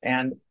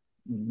 And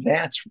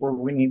that's where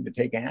we need to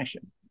take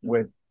action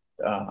with.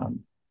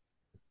 And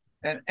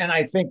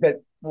I think that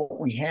what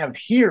we have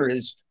here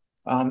is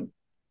an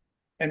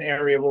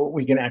area where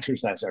we can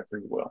exercise our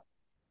free will.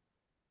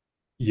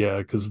 Yeah,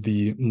 because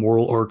the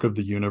moral arc of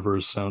the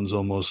universe sounds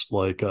almost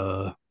like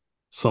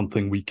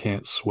something we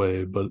can't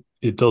sway, but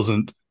it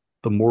doesn't.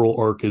 The moral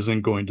arc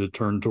isn't going to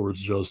turn towards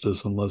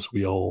justice unless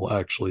we all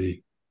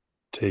actually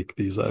take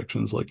these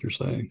actions, like you're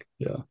saying.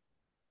 Yeah.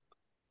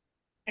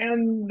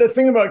 And the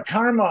thing about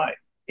karma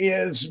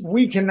is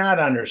we cannot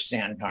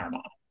understand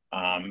karma.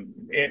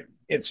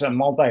 It's a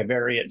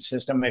multivariate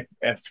system.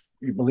 If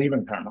you believe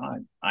in karma,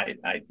 I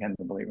tend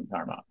to believe in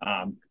karma.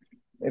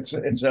 It's a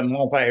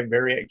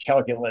multivariate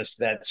calculus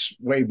that's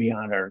way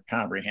beyond our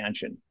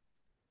comprehension.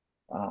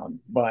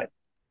 But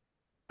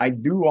I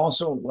do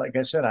also, like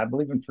I said, I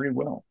believe in free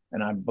will,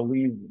 and I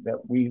believe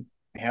that we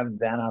have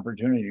that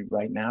opportunity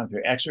right now to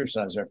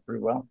exercise our free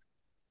will.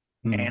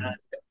 And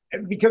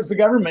because the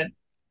government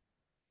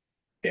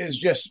is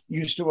just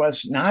used to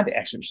us not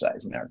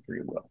exercising our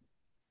free will.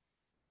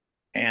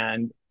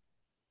 And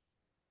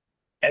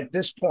at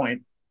this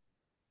point,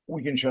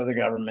 we can show the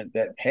government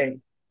that, hey,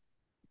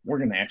 we're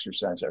going to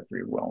exercise our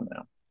free will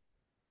now.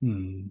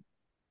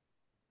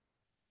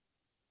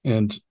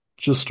 And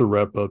just to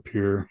wrap up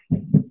here,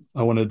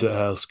 I wanted to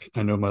ask,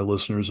 I know my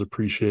listeners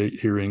appreciate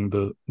hearing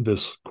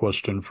this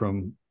question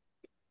from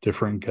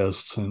different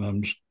guests,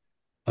 and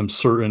I'm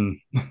certain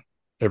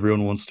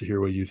everyone wants to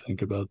hear what you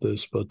think about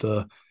this, but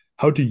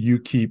how do you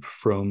keep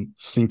from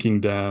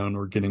sinking down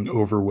or getting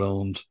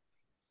overwhelmed?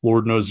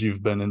 Lord knows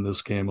you've been in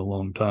this game a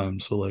long time.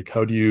 So like,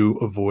 how do you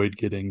avoid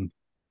getting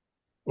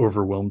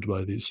overwhelmed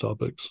by these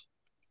topics?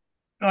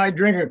 I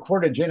drink a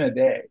quart of gin a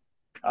day.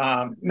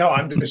 No,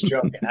 I'm just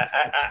joking.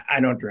 I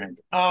don't drink.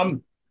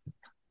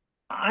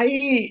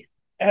 I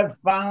have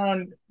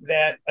found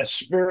that a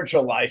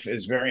spiritual life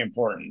is very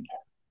important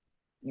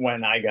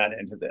when I got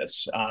into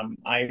this. I'm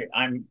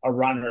a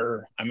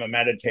runner. I'm a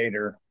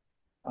meditator.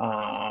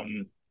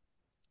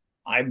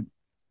 I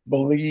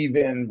believe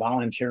in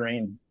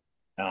volunteering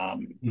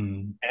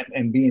and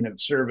being of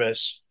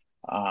service,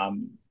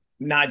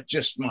 not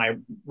just my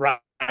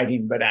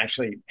writing, but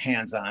actually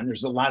hands-on.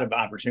 There's a lot of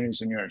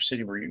opportunities in New York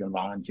City where you can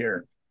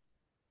volunteer.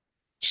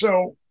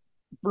 So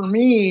for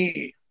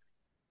me,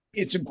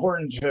 it's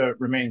important to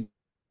remain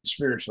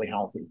spiritually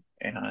healthy.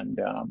 And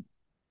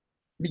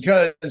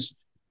because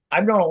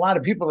I've known a lot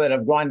of people that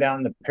have gone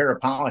down the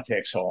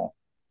parapolitics hole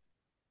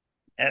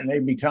and they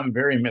become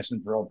very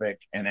misanthropic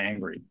and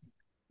angry.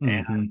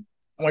 And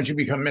once you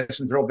become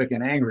misanthropic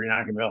and angry, you're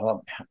not going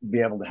to be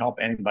able to help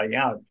anybody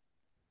out.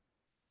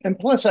 And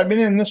plus, I've been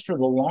in this for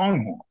the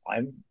long haul.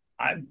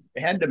 I've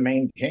had to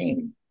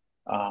maintain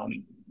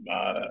an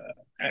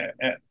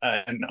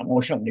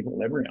emotional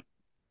equilibrium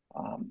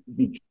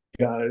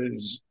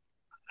because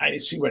I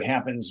see what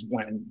happens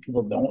when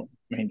people don't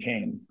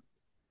maintain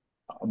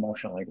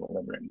emotional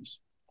equilibriums.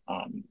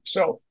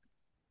 So,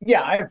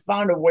 yeah, I've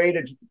found a way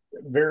to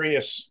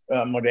various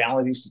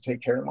modalities to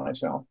take care of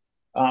myself,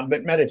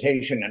 but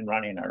meditation and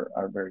running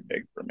are very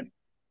big for me.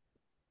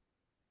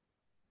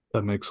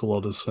 That makes a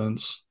lot of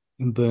sense.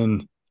 And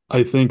then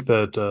I think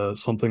that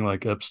something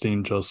like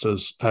Epstein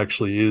justice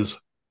actually is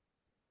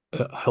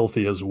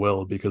healthy as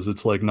well, because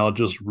it's like not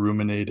just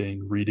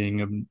ruminating,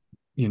 reading,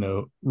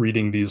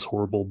 reading these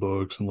horrible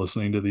books and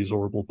listening to these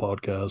horrible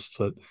podcasts.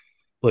 That,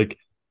 like,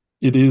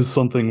 it is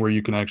something where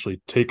you can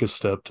actually take a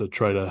step to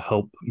try to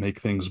help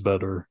make things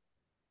better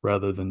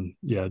rather than,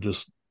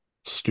 just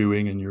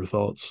stewing in your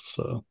thoughts.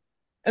 So,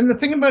 and the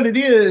thing about it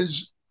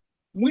is,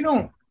 we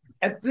don't,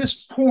 at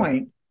this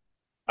point,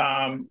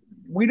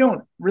 we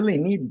don't really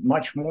need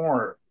much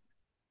more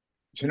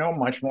to know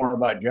much more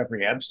about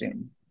Jeffrey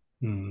Epstein.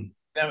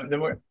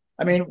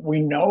 I mean,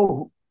 we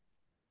know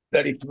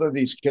that he flew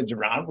these kids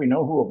around. We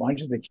know who a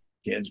bunch of the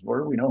kids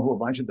were. We know who a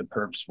bunch of the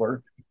perps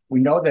were.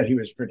 We know that he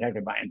was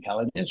protected by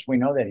intelligence. We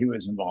know that he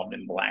was involved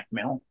in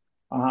blackmail.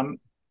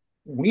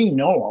 We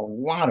know a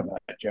lot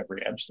about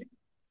Jeffrey Epstein.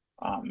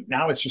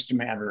 Now it's just a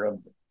matter of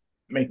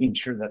making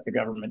sure that the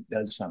government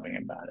does something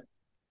about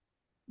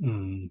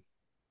it.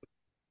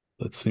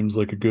 That seems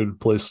like a good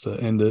place to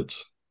end it.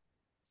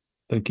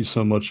 Thank you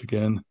so much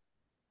again.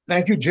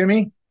 Thank you,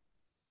 Jimmy.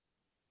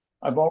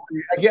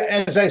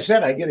 As I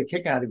said, I get a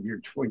kick out of your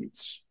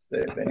tweets.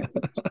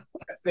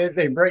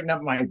 They brighten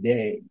up my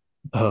day.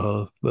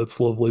 That's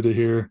lovely to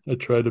hear. I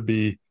try to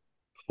be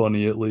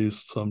funny at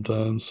least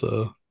sometimes.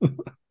 So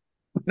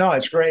no,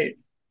 it's great.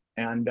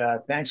 And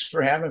thanks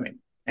for having me.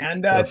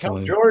 And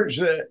tell George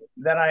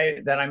that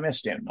I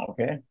missed him.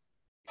 Okay.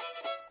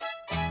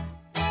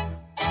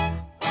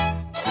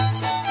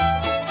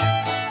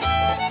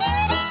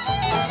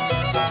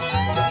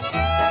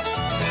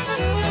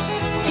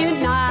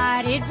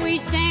 United we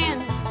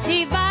stand,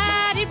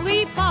 divided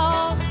we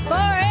fall.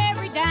 For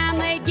every dime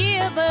they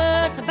give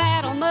us, a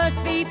battle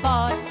must be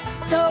fought.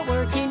 So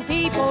working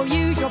people,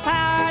 use your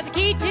power, the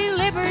key to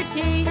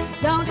liberty.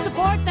 Don't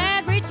support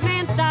that rich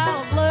man style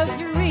of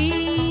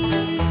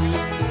luxury.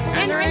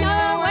 And there ain't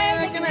no way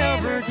they can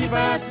ever keep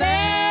us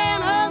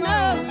down, oh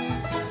no.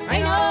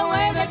 Ain't no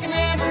way they can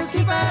ever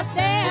keep us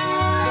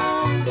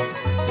down.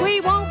 We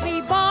won't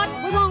be bought,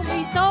 we won't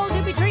be sold,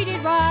 to be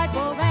treated right,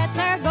 well that's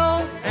our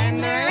goal.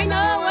 And there ain't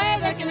no way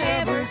they can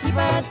ever keep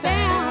us down.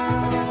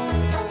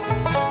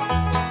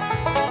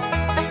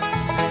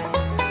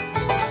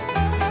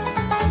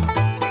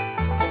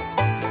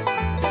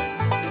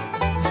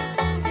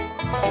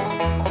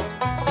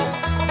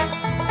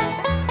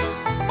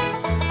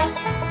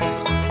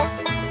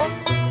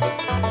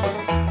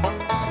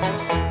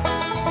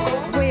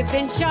 We've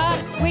been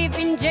shot, we've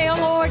been jailed,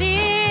 Lord,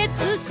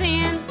 it's a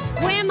sin.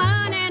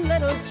 Women and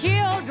little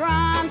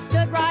children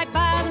stood right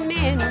by the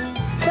men.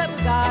 But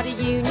we got a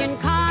union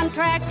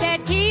contract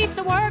that keeps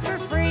the worker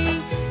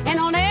free, and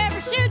they'll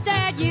never shoot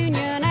that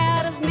union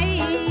out of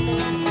me.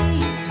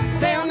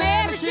 They'll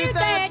never shoot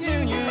that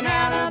union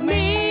out of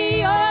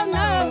me, oh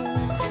no.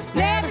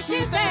 Never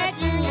shoot that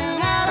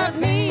union out of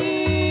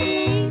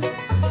me.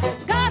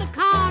 Got a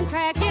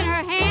contract in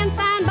our hand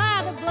signed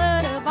by the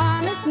blood of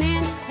honest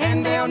men,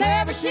 and they'll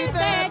never shoot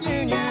that